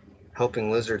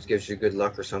helping lizards gives you good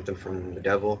luck or something from the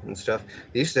devil and stuff.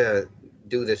 They used to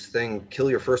do this thing, kill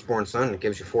your firstborn son, it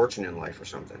gives you fortune in life or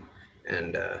something,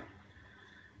 and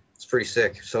it's pretty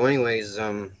sick. So anyways,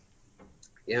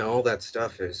 yeah, all that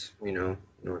stuff is,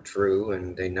 not true,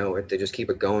 and they know it. They just keep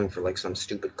it going for like some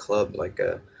stupid club, like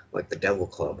the Devil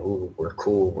Club. Ooh, we're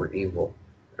cool, we're evil.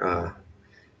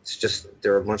 It's just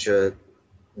they're a bunch of,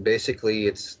 basically,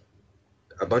 it's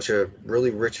a bunch of really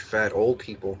rich, fat, old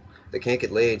people that can't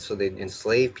get laid, so they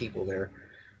enslave people there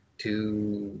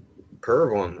to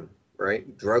perv on them,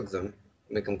 right? Drug them,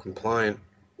 make them compliant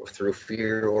through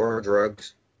fear or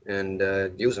drugs, and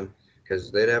use them,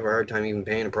 because they'd have a hard time even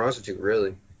paying a prostitute,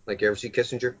 really. Like, you ever see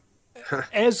Kissinger?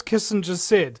 As Kissinger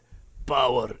said,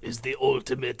 power is the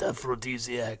ultimate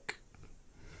aphrodisiac.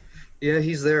 Yeah,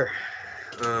 he's there.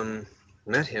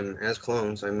 Met him as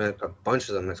clones. I met a bunch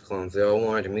of them as clones. They all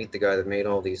wanted to meet the guy that made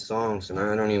all these songs, and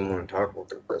I don't even want to talk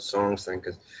about the songs thing,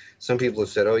 because some people have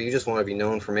said, oh, you just want to be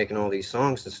known for making all these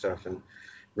songs and stuff, and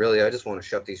really, I just want to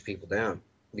shut these people down,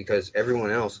 because everyone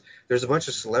else, there's a bunch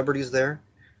of celebrities there,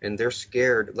 and they're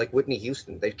scared, like Whitney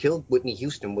Houston. They killed Whitney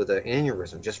Houston with an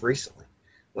aneurysm just recently.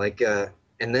 Like,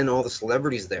 and then all the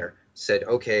celebrities there said,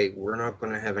 okay, we're not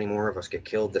going to have any more of us get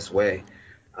killed this way.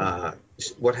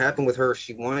 What happened with her,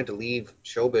 she wanted to leave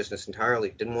show business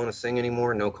entirely, didn't want to sing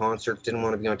anymore, no concerts, didn't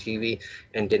want to be on TV,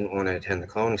 and didn't want to attend the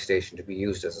cloning station to be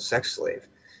used as a sex slave.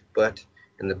 But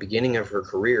in the beginning of her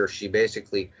career, she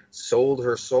basically sold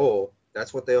her soul.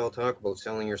 That's what they all talk about,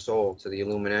 selling your soul to the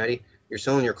Illuminati. You're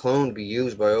selling your clone to be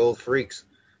used by old freaks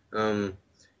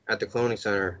at the cloning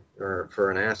center, or for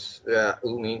an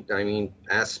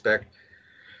aspect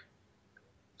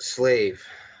slave.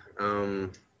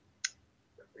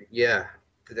 Yeah,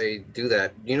 they do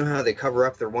that. You know how they cover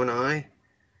up their one eye?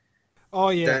 Oh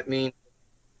yeah.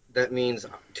 That means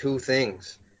two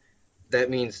things. That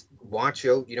means watch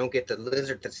out, you don't get the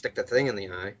lizard to stick the thing in the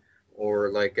eye, or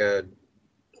like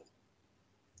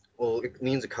well, it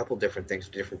means a couple different things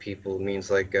to different people. It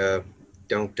means like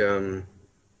don't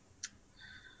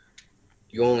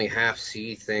you only half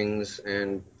see things,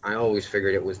 and I always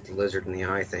figured it was the lizard in the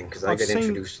eye thing, because I get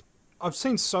introduced. I've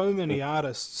seen so many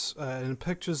artists in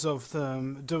pictures of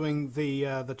them doing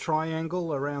the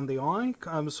triangle around the eye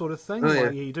sort of thing. Oh yeah.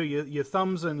 Like you do your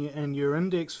thumbs and your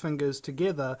index fingers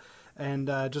together, and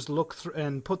just look through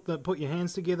and put your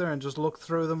hands together and just look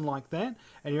through them like that,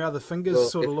 and your other fingers Well,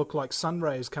 sort of look like sun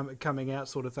rays coming out,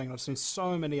 sort of thing. I've seen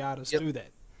so many artists yep. do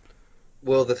that.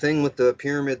 Well, the thing with the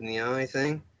pyramid in the eye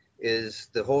thing is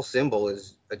the whole symbol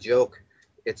is a joke.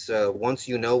 It's once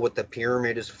you know what the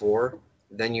pyramid is for,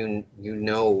 then you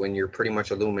know when you're pretty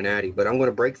much Illuminati. But I'm going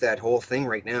to break that whole thing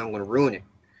right now. I'm going to ruin it.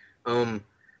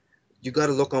 You got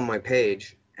to look on my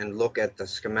page and look at the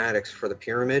schematics for the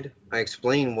pyramid. I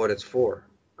explain what it's for.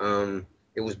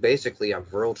 It was basically a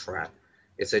vril trap.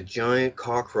 It's a giant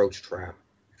cockroach trap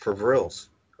for vrils.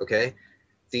 Okay,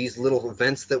 these little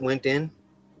vents that went in,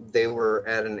 they were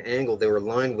at an angle. They were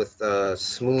lined with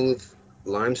smooth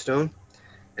limestone,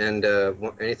 and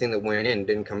anything that went in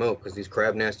didn't come out, because these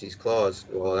crab nasties claws,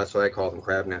 well, that's why I call them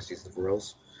crab nasties, the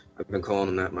vrils. I've been calling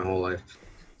them that my whole life.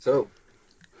 So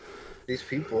these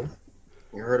people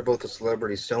You heard about the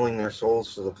celebrities selling their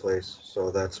souls to the place,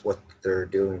 so that's what they're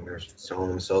doing. They're selling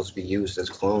themselves to be used as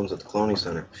clones at the cloning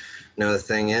center. Now the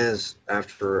thing is,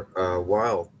 after a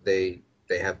while, they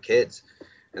have kids,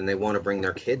 and they want to bring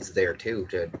their kids there too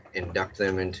to induct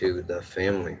them into the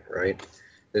family, right?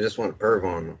 They just want to perv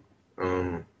on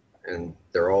them, and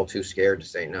they're all too scared to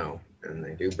say no, and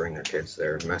they do bring their kids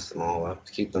there, mess them all up,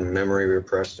 to keep them memory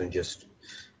repressed, and just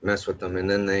mess with them, and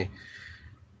then they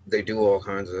do all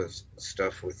kinds of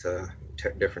stuff with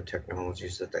different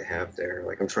technologies that they have there.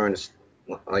 Like I'm trying to,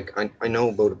 like I know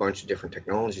about a bunch of different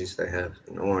technologies they have,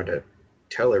 and I wanted to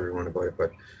tell everyone about it,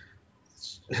 but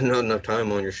not enough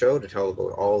time on your show to tell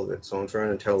about all of it. So I'm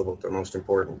trying to tell about the most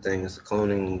important things: the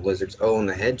cloning lizards. Oh, and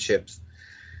the head chips.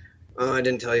 I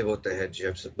didn't tell you about the head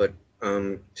chips, but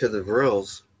to the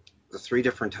Vrills, the three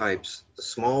different types. The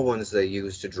small ones they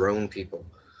use to drone people,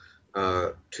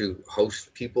 to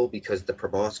host people, because the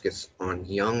proboscis on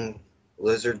young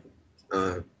lizard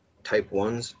type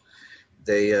ones,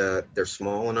 they're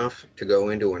small enough to go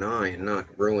into an eye and not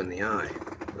ruin the eye,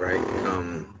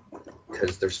 right?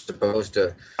 Because they're supposed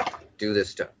to do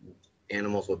this to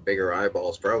animals with bigger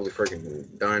eyeballs, probably freaking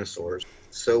dinosaurs.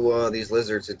 So these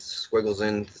lizards, it squiggles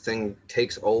in, the thing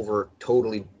takes over,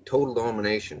 total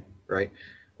domination, right?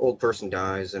 Old person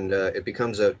dies, and it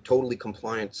becomes a totally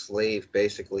compliant slave,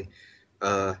 basically.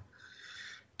 Uh,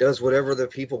 does whatever the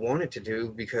people want it to do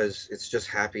because it's just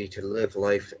happy to live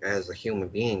life as a human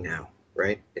being now,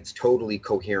 right? It's totally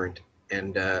coherent,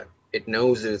 and it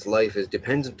knows that its life is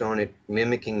dependent on it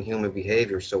mimicking human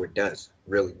behavior, so it does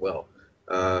really well.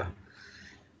 Uh,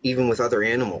 Even with other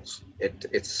animals,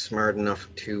 it's smart enough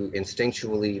to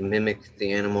instinctually mimic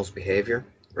the animal's behavior,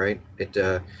 right? It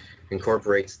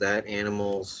incorporates that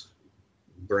animal's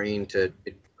brain to,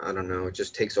 I don't know, it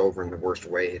just takes over in the worst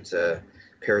way. It's a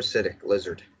parasitic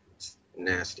lizard. It's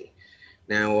nasty.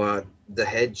 Now, the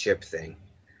head chip thing,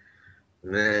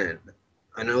 man,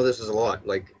 I know this is a lot.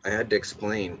 Like, I had to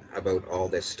explain about all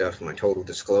this stuff, my total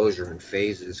disclosure and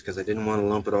phases, because I didn't want to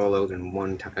lump it all out in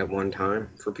at one time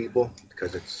for people,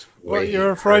 because it's What, way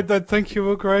you're hard. afraid they'd think you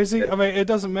were crazy? I mean, it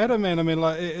doesn't matter, man. I mean,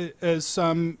 like,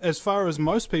 as far as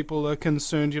most people are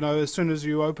concerned, you know, as soon as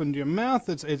you opened your mouth,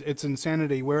 it's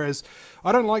insanity. Whereas,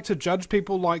 I don't like to judge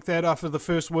people like that after the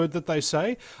first word that they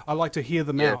say. I like to hear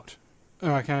them Yeah, out.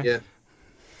 Okay. yeah.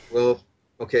 Well,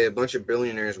 okay, a bunch of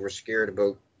billionaires were scared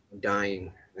about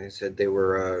dying. They said they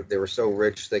were so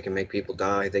rich they can make people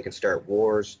die, they can start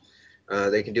wars,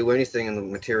 they can do anything in the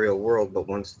material world, but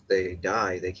once they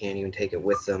die, they can't even take it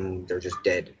with them. They're just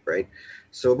dead, right?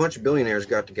 So a bunch of billionaires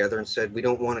got together and said, we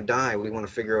don't want to die. We want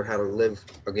to figure out how to live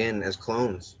again as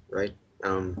clones, right?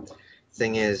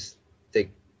 Thing is, they,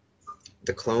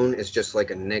 the clone is just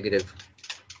like a negative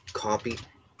copy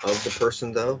of the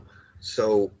person, though.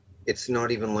 So it's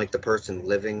not even like the person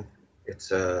living.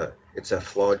 It's a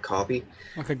flawed copy.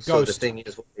 Like a So the ghost. thing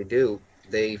is, what they do,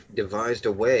 they devised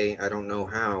a way. I don't know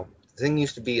how. The thing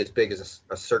used to be as big as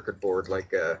a circuit board, like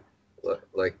that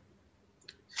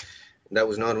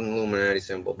was not an Illuminati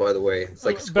symbol, by the way. It's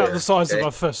like a About the square. size of Okay.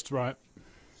 a fist, right?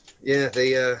 Yeah,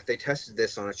 they tested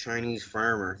this on a Chinese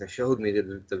farmer. They showed me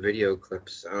the video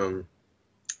clips.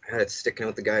 Had it sticking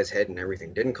out the guy's head and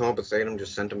everything. Didn't compensate him,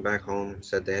 just sent him back home.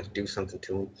 Said they had to do something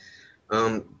to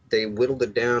him. They whittled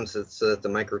it down so that the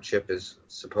microchip is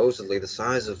supposedly the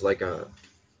size of like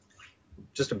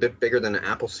just a bit bigger than an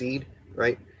apple seed,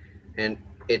 right? And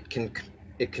it can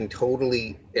it can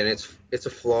totally, and it's a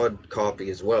flawed copy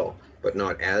as well, but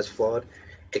not as flawed.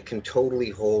 It can totally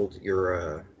hold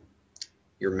your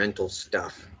mental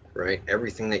stuff, right?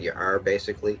 Everything that you are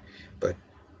basically, but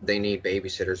they need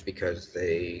babysitters because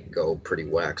they go pretty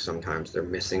whack sometimes. They're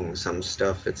missing some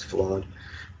stuff. It's flawed.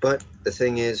 But the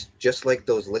thing is, just like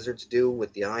those lizards do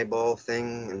with the eyeball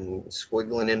thing and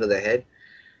squiggling into the head,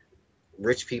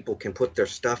 rich people can put their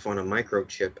stuff on a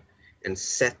microchip and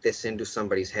set this into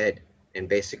somebody's head and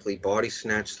basically body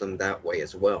snatch them that way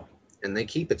as well. And they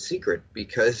keep it secret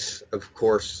because, of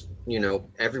course,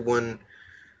 everyone.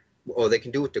 Oh, they can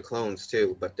do it to clones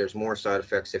too, but there's more side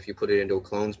effects if you put it into a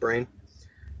clone's brain.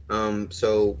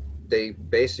 So they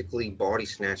basically body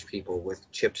snatch people with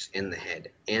chips in the head.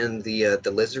 And the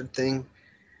lizard thing,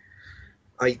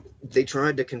 they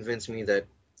tried to convince me that,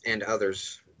 and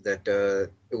others, that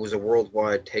it was a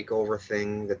worldwide takeover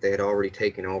thing, that they had already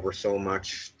taken over so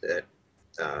much that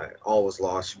all was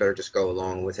lost. You better just go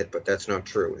along with it. But that's not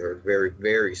true. They're a very,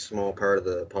 very small part of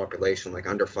the population, like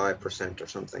under 5% or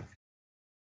something.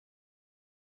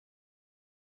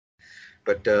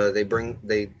 But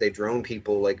they drone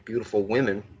people like beautiful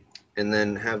women, and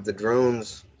then have the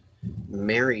drones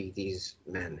marry these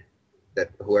men, that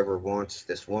whoever wants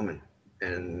this woman,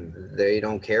 and they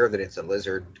don't care that it's a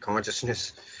lizard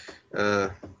consciousness. Uh,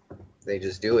 they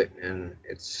just do it, and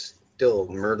it's still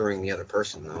murdering the other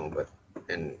person though.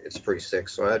 And it's pretty sick.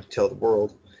 So I had to tell the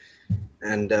world,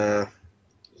 and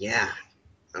yeah,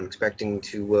 I'm expecting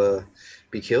to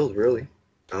be killed. Really.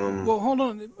 Well, hold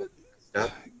on.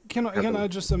 That Can I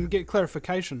happened. just get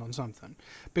clarification on something?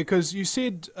 Because you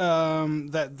said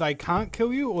that they can't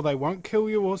kill you or they won't kill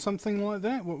you or something like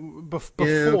that Yeah.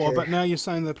 before, Okay. but now you're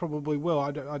saying they probably will.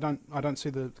 I don't see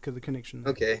the connection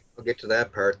there. Okay. I'll get to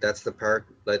that part. That's the part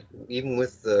that even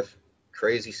with the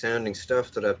crazy sounding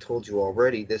stuff that I've told you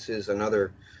already, this is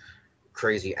another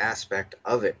crazy aspect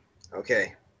of it.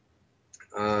 Okay.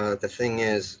 The thing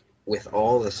is, with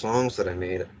all the songs that I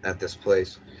made at this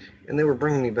place, and they were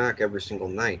bringing me back every single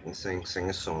night and saying, sing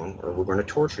a song or we're going to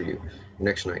torture you.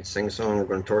 Next night, sing a song, we're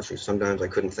going to torture you. Sometimes I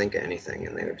couldn't think of anything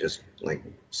and they would just like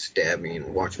stab me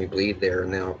and watch me bleed there.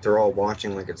 And they're all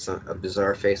watching like it's a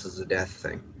bizarre Faces of Death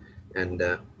thing. And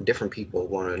different people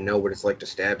want to know what it's like to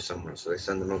stab someone, so they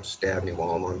send them up to stab me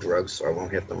while I'm on drugs so I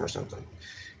won't hit them or something.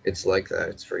 It's like that.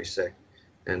 It's very sick.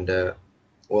 And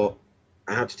well,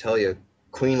 I have to tell you,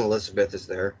 Queen Elizabeth is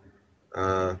there.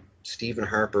 Uh, Stephen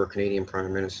Harper, Canadian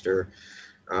Prime Minister.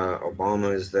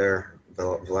 Obama is there.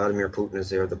 Vladimir Putin is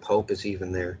there. The Pope is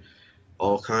even there.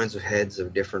 All kinds of heads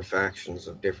of different factions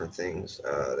of different things.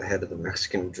 The head of the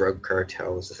Mexican drug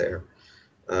cartel is there.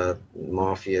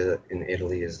 Mafia in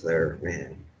Italy is there.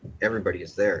 Man, everybody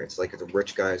is there. It's like the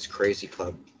rich guy's crazy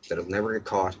club that'll never get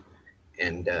caught.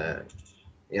 And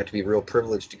you have to be real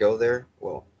privileged to go there.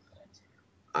 Well,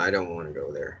 I don't want to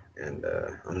go there, and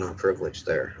I'm not privileged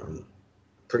there. I'm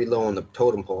pretty low on the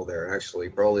totem pole there, actually,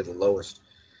 probably the lowest.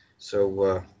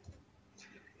 So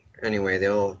anyway,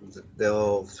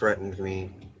 they'll threaten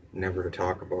me never to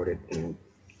talk about it, and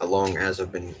along as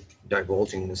I've been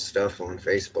divulging this stuff on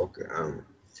Facebook,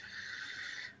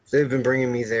 they've been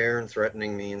bringing me there and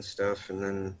threatening me and stuff, and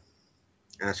then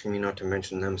asking me not to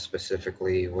mention them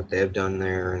specifically, what they've done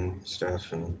there and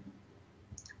stuff, and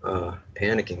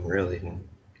panicking really, and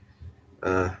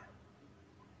uh,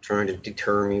 trying to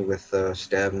deter me with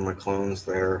stabbing my clones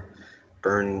there,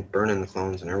 burning the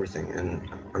clones and everything. And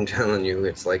I'm telling you,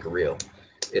 it's like real.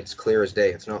 It's clear as day.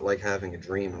 It's not like having a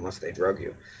dream unless they drug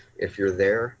you. If you're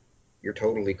there, you're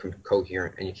totally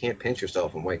coherent, and you can't pinch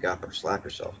yourself and wake up or slap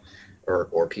yourself,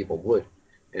 or people would.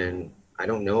 And I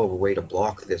don't know of a way to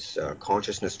block this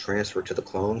consciousness transfer to the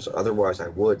clones. Otherwise, I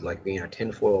would, like being in a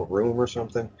tinfoil room or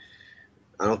something.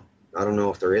 I don't I don't know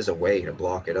if there is a way to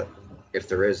block it up. If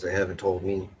there is, they haven't told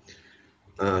me.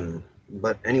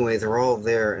 But anyway, they're all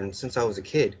there, and since I was a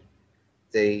kid,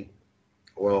 they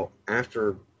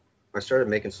after I started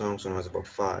making songs when I was about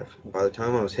 5. By the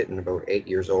time I was hitting about 8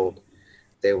 years old,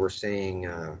 they were saying,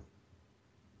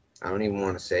 I don't even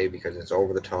want to say because it's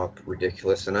over the top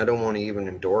ridiculous, and I don't want to even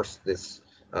endorse this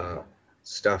uh,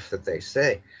 stuff that they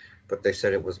say, but they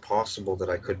said it was possible that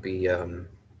I could be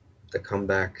the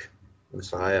comeback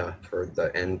messiah for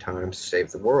the end times to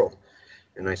save the world.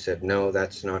 And I said, no,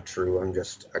 that's not true. I'm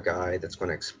just a guy that's going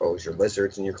to expose your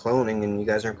lizards and your cloning, and you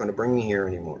guys aren't going to bring me here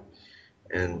anymore.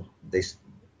 And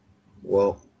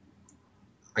well,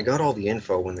 I got all the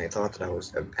info when they thought that I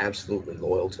was absolutely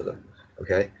loyal to them.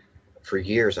 Okay. For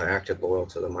years, I acted loyal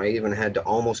to them. I even had to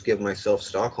almost give myself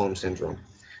Stockholm syndrome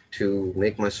to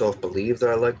make myself believe that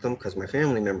I liked them because my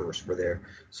family members were there.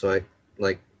 So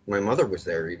like, my mother was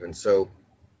there even. So,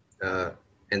 uh,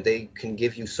 and they can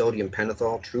give you sodium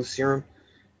pentothal truth serum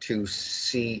to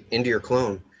see into your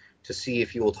clone to see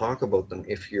if you will talk about them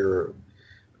if you're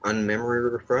unmemory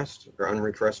repressed or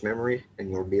unrepressed memory,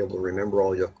 and you'll be able to remember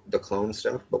all the clone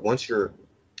stuff. But once you're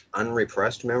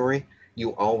unrepressed memory,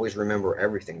 you always remember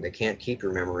everything. They can't keep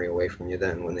your memory away from you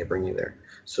then when they bring you there.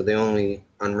 So they only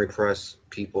unrepress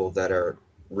people that are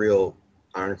real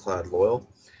ironclad loyal.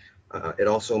 It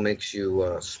also makes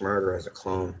you smarter as a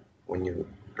clone when you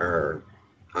are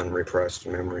unrepressed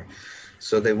memory.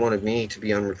 So they wanted me to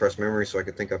be unrepressed memory so I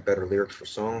could think up better lyrics for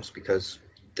songs because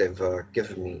they've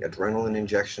given me adrenaline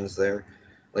injections there.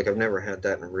 Like I've never had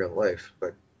that in real life,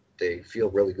 but they feel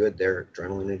really good. They're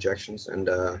adrenaline injections, and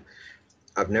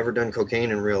I've never done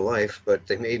cocaine in real life, but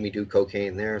they made me do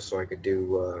cocaine there so I could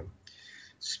do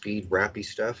speed rappy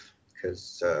stuff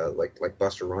because like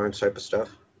Buster Rhymes type of stuff.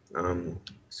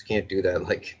 So can't do that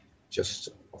like just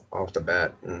off the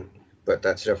bat, but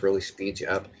that stuff really speeds you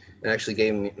up. It actually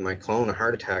gave my clone a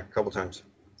heart attack a couple times.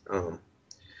 Um,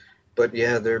 but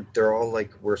yeah, they're all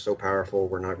like, we're so powerful.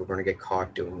 We're going to get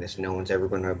caught doing this. No one's ever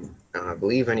going to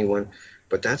believe anyone.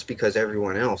 But that's because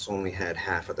everyone else only had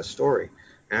half of the story.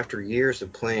 After years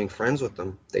of playing friends with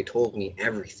them, they told me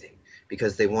everything.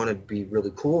 because they wanted to be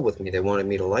really cool with me. They wanted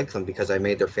me to like them because I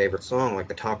made their favorite song, like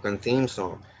the Top Gun theme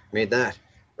song. Made that,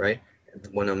 right?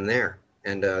 When I'm there.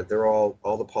 And they're all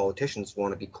the politicians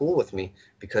want to be cool with me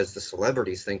because the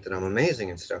celebrities think that I'm amazing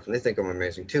and stuff. And they think I'm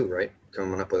amazing too, right?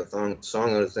 Coming up with a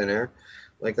song out of thin air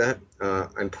like that. I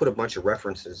put a bunch of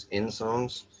references in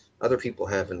songs. Other people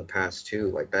have in the past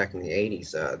too, like back in the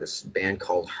 80s, this band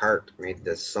called Heart made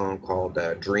this song called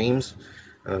Dreams.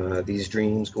 These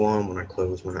dreams go on when I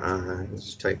close my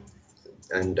eyes type.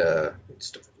 And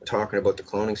it's talking about the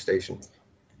cloning station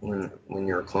when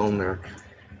you're a clone there.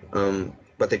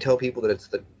 But they tell people that it's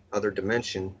the other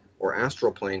dimension or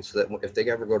astral plane, so that if they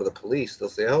ever go to the police, they'll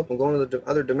say, "Oh, I'm going to the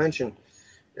other dimension,"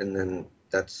 and then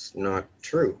that's not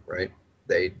true, right?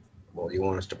 Well, you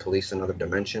want us to police another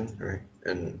dimension, right?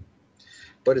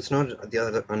 But it's not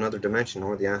another dimension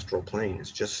or the astral plane. It's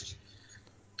just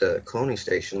the cloning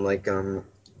station, like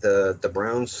the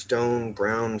Brown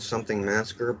something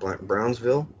massacre,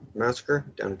 Brownsville massacre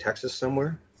down in Texas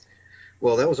somewhere.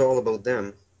 Well, that was all about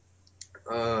them.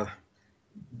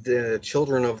 The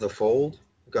children of the fold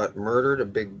got murdered, a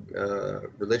big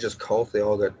religious cult. They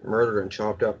all got murdered and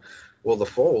chopped up. Well, the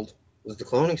fold was the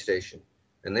cloning station,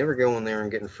 and they were going there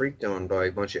and getting freaked on by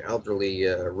a bunch of elderly,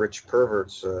 rich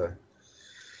perverts.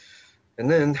 And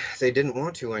then they didn't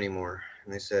want to anymore.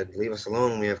 And they said, "Leave us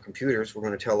alone. We have computers. We're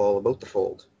going to tell all about the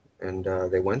fold." And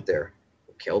they went there,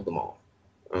 killed them all.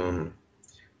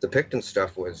 The Picton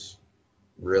stuff was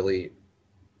really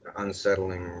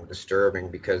unsettling, disturbing,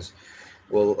 because,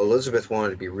 well, Elizabeth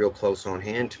wanted to be real close on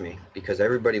hand to me because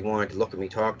everybody wanted to look at me,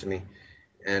 talk to me.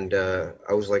 And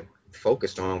I was like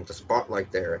focused on with the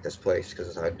spotlight there at this place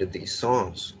because I did these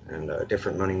songs and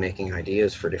different money-making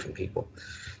ideas for different people.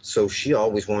 So she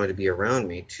always wanted to be around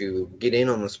me to get in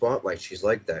on the spotlight. She's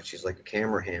like that. She's like a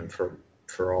camera ham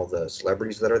for all the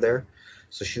celebrities that are there.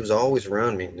 So she was always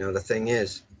around me. Now, the thing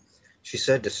is, she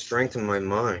said to strengthen my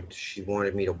mind, she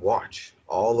wanted me to watch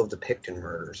all of the Picton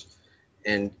murders.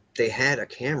 And they had a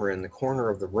camera in the corner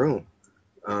of the room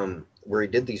where he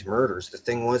did these murders. The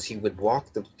thing was, he would walk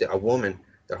a woman,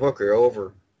 the hooker,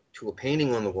 over to a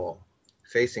painting on the wall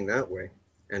facing that way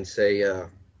and say, "Do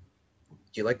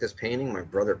you like this painting? My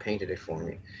brother painted it for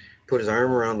me." Put his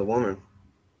arm around the woman,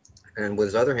 and with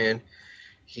his other hand,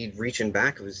 he'd reach in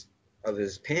back of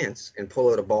his pants and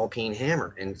pull out a ball peen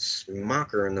hammer and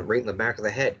smack her right in the back of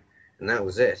the head. And that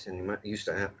was it. And he used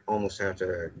to almost have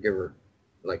to give her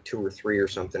like 2 or 3 or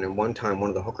something. And one time, one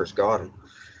of the hookers got him.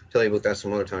 I'll tell you about that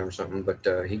some other time or something.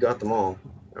 But he got them all.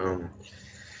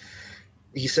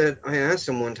 He said, I asked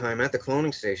him one time at the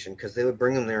cloning station, because they would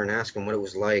bring him there and ask him what it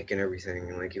was like and everything,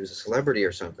 and like he was a celebrity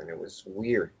or something. It was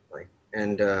weird, like,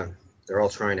 and they're all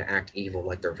trying to act evil,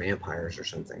 like they're vampires or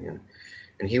something,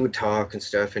 and he would talk and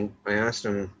stuff. And I asked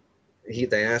him,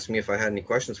 they asked me if I had any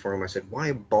questions for him. I said, "Why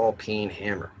a ball peen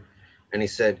hammer?" And he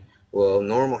said, "Well,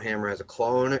 normal hammer has a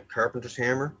claw in it, carpenter's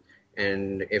hammer,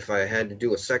 and if I had to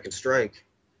do a second strike,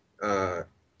 the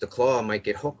claw might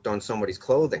get hooked on somebody's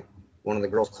clothing, one of the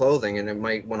girls' clothing, and it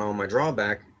might, when on my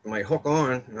drawback, it might hook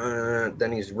on,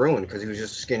 then he's ruined," because he was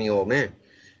just a skinny old man.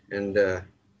 And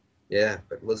yeah,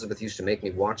 but Elizabeth used to make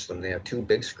me watch them. They have 2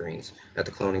 big screens at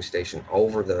the cloning station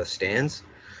over the stands,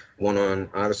 one on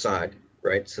either side,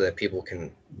 right, so that people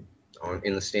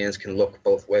in the stands can look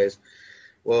both ways.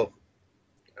 Well,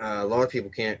 a lot of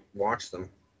people can't watch them.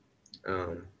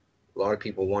 A lot of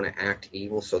people want to act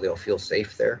evil so they'll feel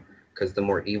safe there, because the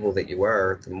more evil that you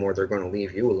are, the more they're going to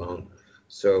leave you alone.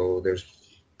 So there's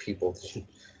people,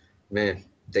 man,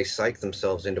 they psych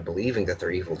themselves into believing that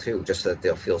they're evil too, just so that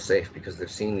they'll feel safe, because they've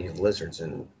seen these lizards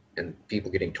and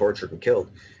people getting tortured and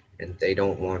killed, and they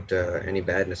don't want any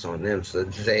badness on them. So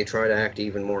they try to act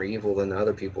even more evil than the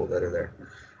other people that are there.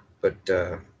 But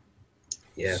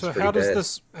yeah, So it's pretty bad.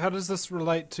 how does this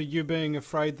relate to you being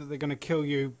afraid that they're going to kill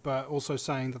you, but also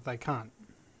saying that they can't?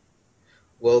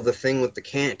 Well, the thing with the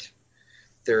can't,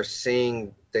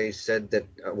 they said that,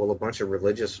 well, a bunch of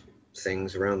religious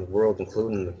things around the world,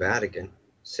 including the Vatican,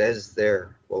 says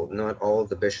there, well, not all of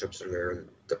the bishops are there,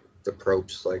 the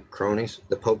popes, like cronies,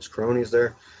 the pope's cronies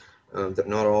there, that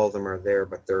not all of them are there,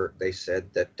 but they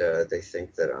said that they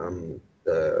think that I'm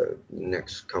the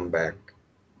next comeback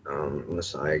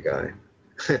Messiah guy.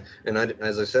 And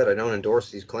as I said, I don't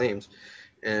endorse these claims.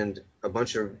 And a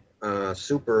bunch of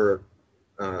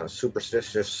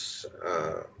superstitious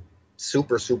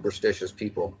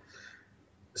people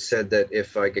said that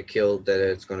if I get killed, that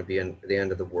it's going to be the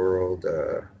end of the world.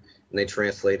 And they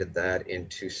translated that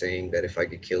into saying that if I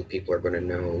get killed, people are going to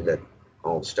know that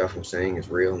all the stuff I'm saying is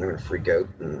real, and they're going to freak out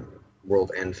and the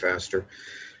world end faster.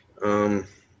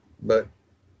 But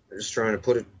just trying to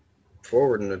put it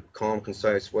forward in a calm,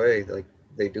 concise way. Like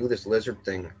they do this lizard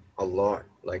thing a lot,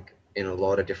 like in a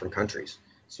lot of different countries.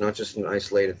 It's not just an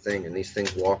isolated thing, and these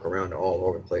things walk around all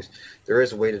over the place. There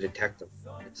is a way to detect them.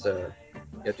 It's you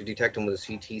have to detect them with a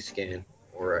CT scan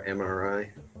or a MRI.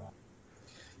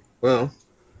 Well,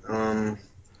 um,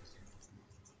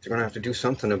 they're gonna have to do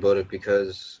something about it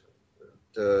because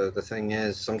the thing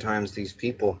is, sometimes these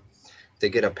people they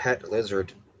get a pet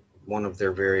lizard, one of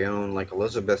their very own. Like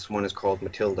Elizabeth's one is called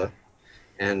Matilda,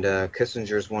 and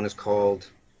Kissinger's one is called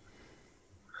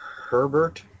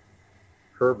Herbert.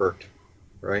 Herbert,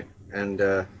 right? And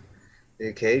they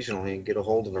occasionally get a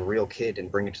hold of a real kid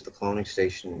and bring it to the cloning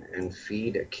station and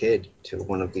feed a kid to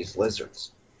one of these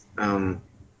lizards. Um,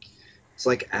 it's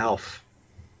like Alf,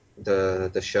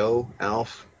 the show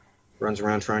Alf runs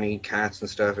around trying to eat cats and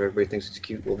stuff. Everybody thinks it's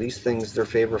cute. Well, these things, their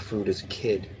favorite food is a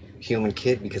kid, human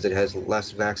kid, because it has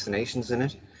less vaccinations in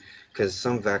it. Because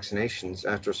some vaccinations,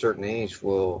 after a certain age,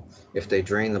 will, if they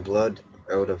drain the blood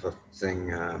out of a thing,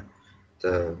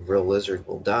 the real lizard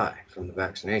will die from the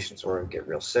vaccinations, or get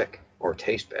real sick, or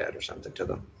taste bad, or something to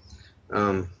them.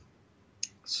 Um,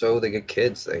 so they get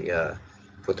kids. They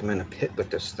put them in a pit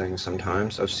with this thing.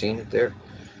 Sometimes I've seen it there.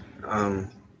 Um,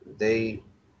 they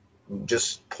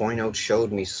just point out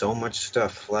showed me so much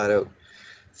stuff flat out,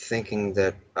 thinking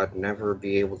that I'd never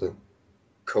be able to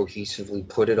cohesively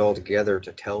put it all together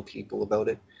to tell people about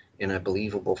it in a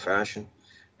believable fashion,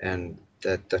 and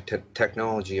that the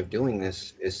technology of doing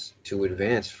this is to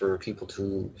advance for people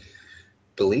to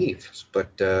believe.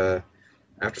 But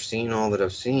after seeing all that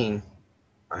I've seen,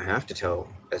 I have to tell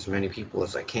as many people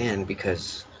as I can,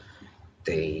 because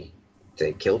they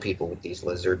they kill people with these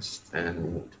lizards,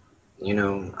 and I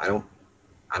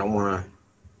don't want to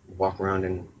walk around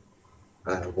in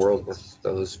a world with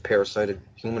those parasited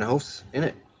human hosts in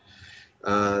it.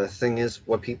 The thing is,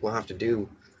 what people have to do,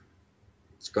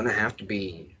 it's going to have to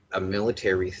be a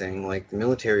military thing. Like the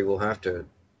military will have to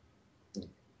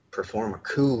perform a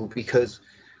coup, because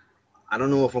I don't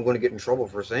know if I'm going to get in trouble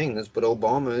for saying this, but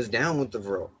Obama is down with the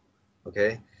Vril.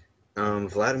 Okay,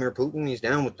 Vladimir Putin, he's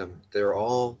down with them. They're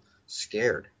all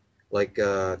scared. Like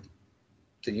the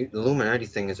Illuminati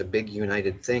thing is a big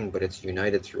united thing, but it's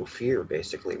united through fear,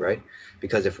 basically, right?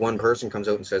 Because if one person comes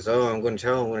out and says, "Oh, I'm going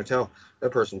to tell,"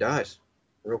 that person dies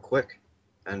real quick,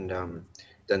 and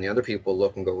then the other people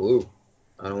look and go, "Ooh,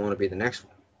 I don't want to be the next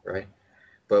one," right?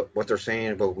 But what they're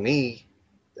saying about me,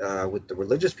 with the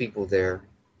religious people there,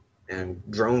 and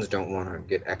drones don't want to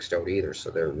get X'd out either,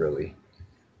 so they're really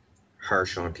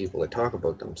harsh on people that talk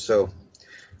about them. So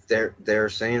they're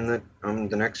saying that I'm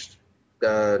the next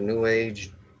new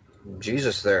age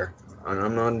Jesus there. And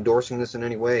I'm not endorsing this in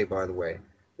any way, by the way.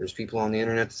 There's people on the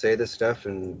internet that say this stuff,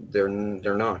 and they're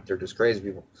not. They're just crazy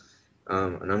people.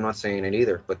 And I'm not saying it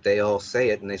either, but they all say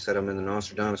it, and they said I'm in the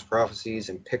Nostradamus prophecies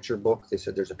and picture book. They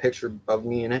said there's a picture of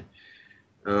me in it,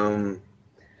 um,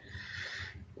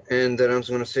 and that I'm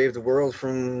going to save the world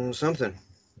from something.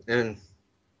 And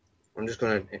I'm just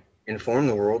going to inform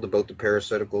the world about the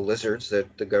parasitical lizards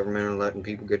that the government are letting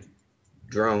people get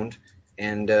droned,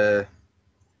 and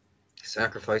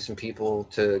sacrificing people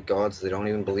to gods they don't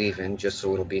even believe in, just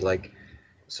so it'll be like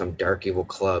some dark evil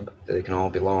club that they can all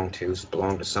belong to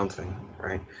something,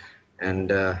 right?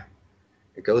 And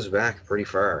it goes back pretty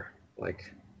far,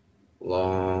 like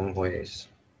long ways.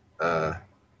 Uh,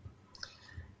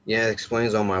 yeah, it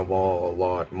explains on my wall a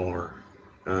lot more.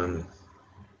 Um,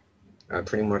 I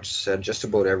pretty much said just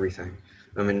about everything.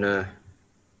 I mean, I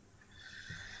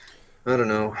don't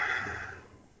know.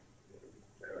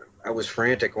 I was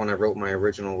frantic when I wrote my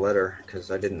original letter because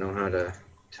I didn't know how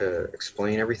to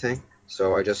explain everything.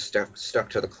 So I just stuck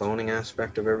to the cloning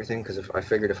aspect of everything, because if I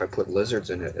figured if I put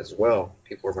lizards in it as well,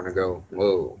 people were going to go,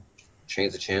 whoa,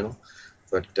 change the channel.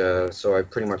 But so I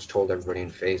pretty much told everybody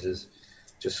in phases,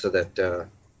 just so that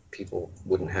people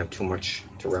wouldn't have too much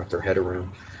to wrap their head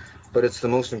around. But it's the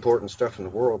most important stuff in the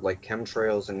world, like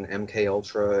chemtrails and MK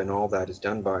Ultra and all that is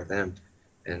done by them.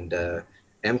 And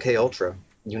MK Ultra,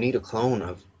 you need a clone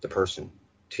of the person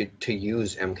to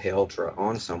use MK Ultra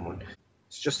on someone.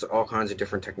 It's just all kinds of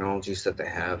different technologies that they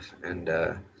have, and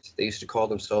they used to call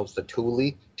themselves the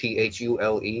Thule,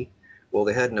 Thule. Well,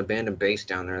 they had an abandoned base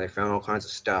down there. They found all kinds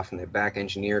of stuff, and they back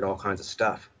engineered all kinds of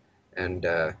stuff. And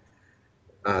the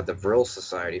Vril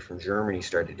Society from Germany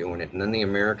started doing it, and then the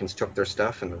Americans took their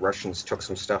stuff, and the Russians took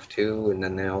some stuff too, and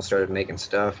then they all started making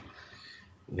stuff.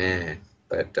 Man,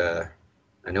 but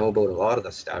I know about a lot of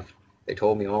the stuff. They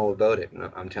told me all about it,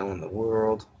 and I'm telling the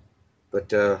world.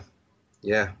 But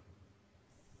yeah,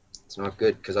 it's not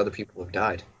good because other people have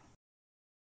died.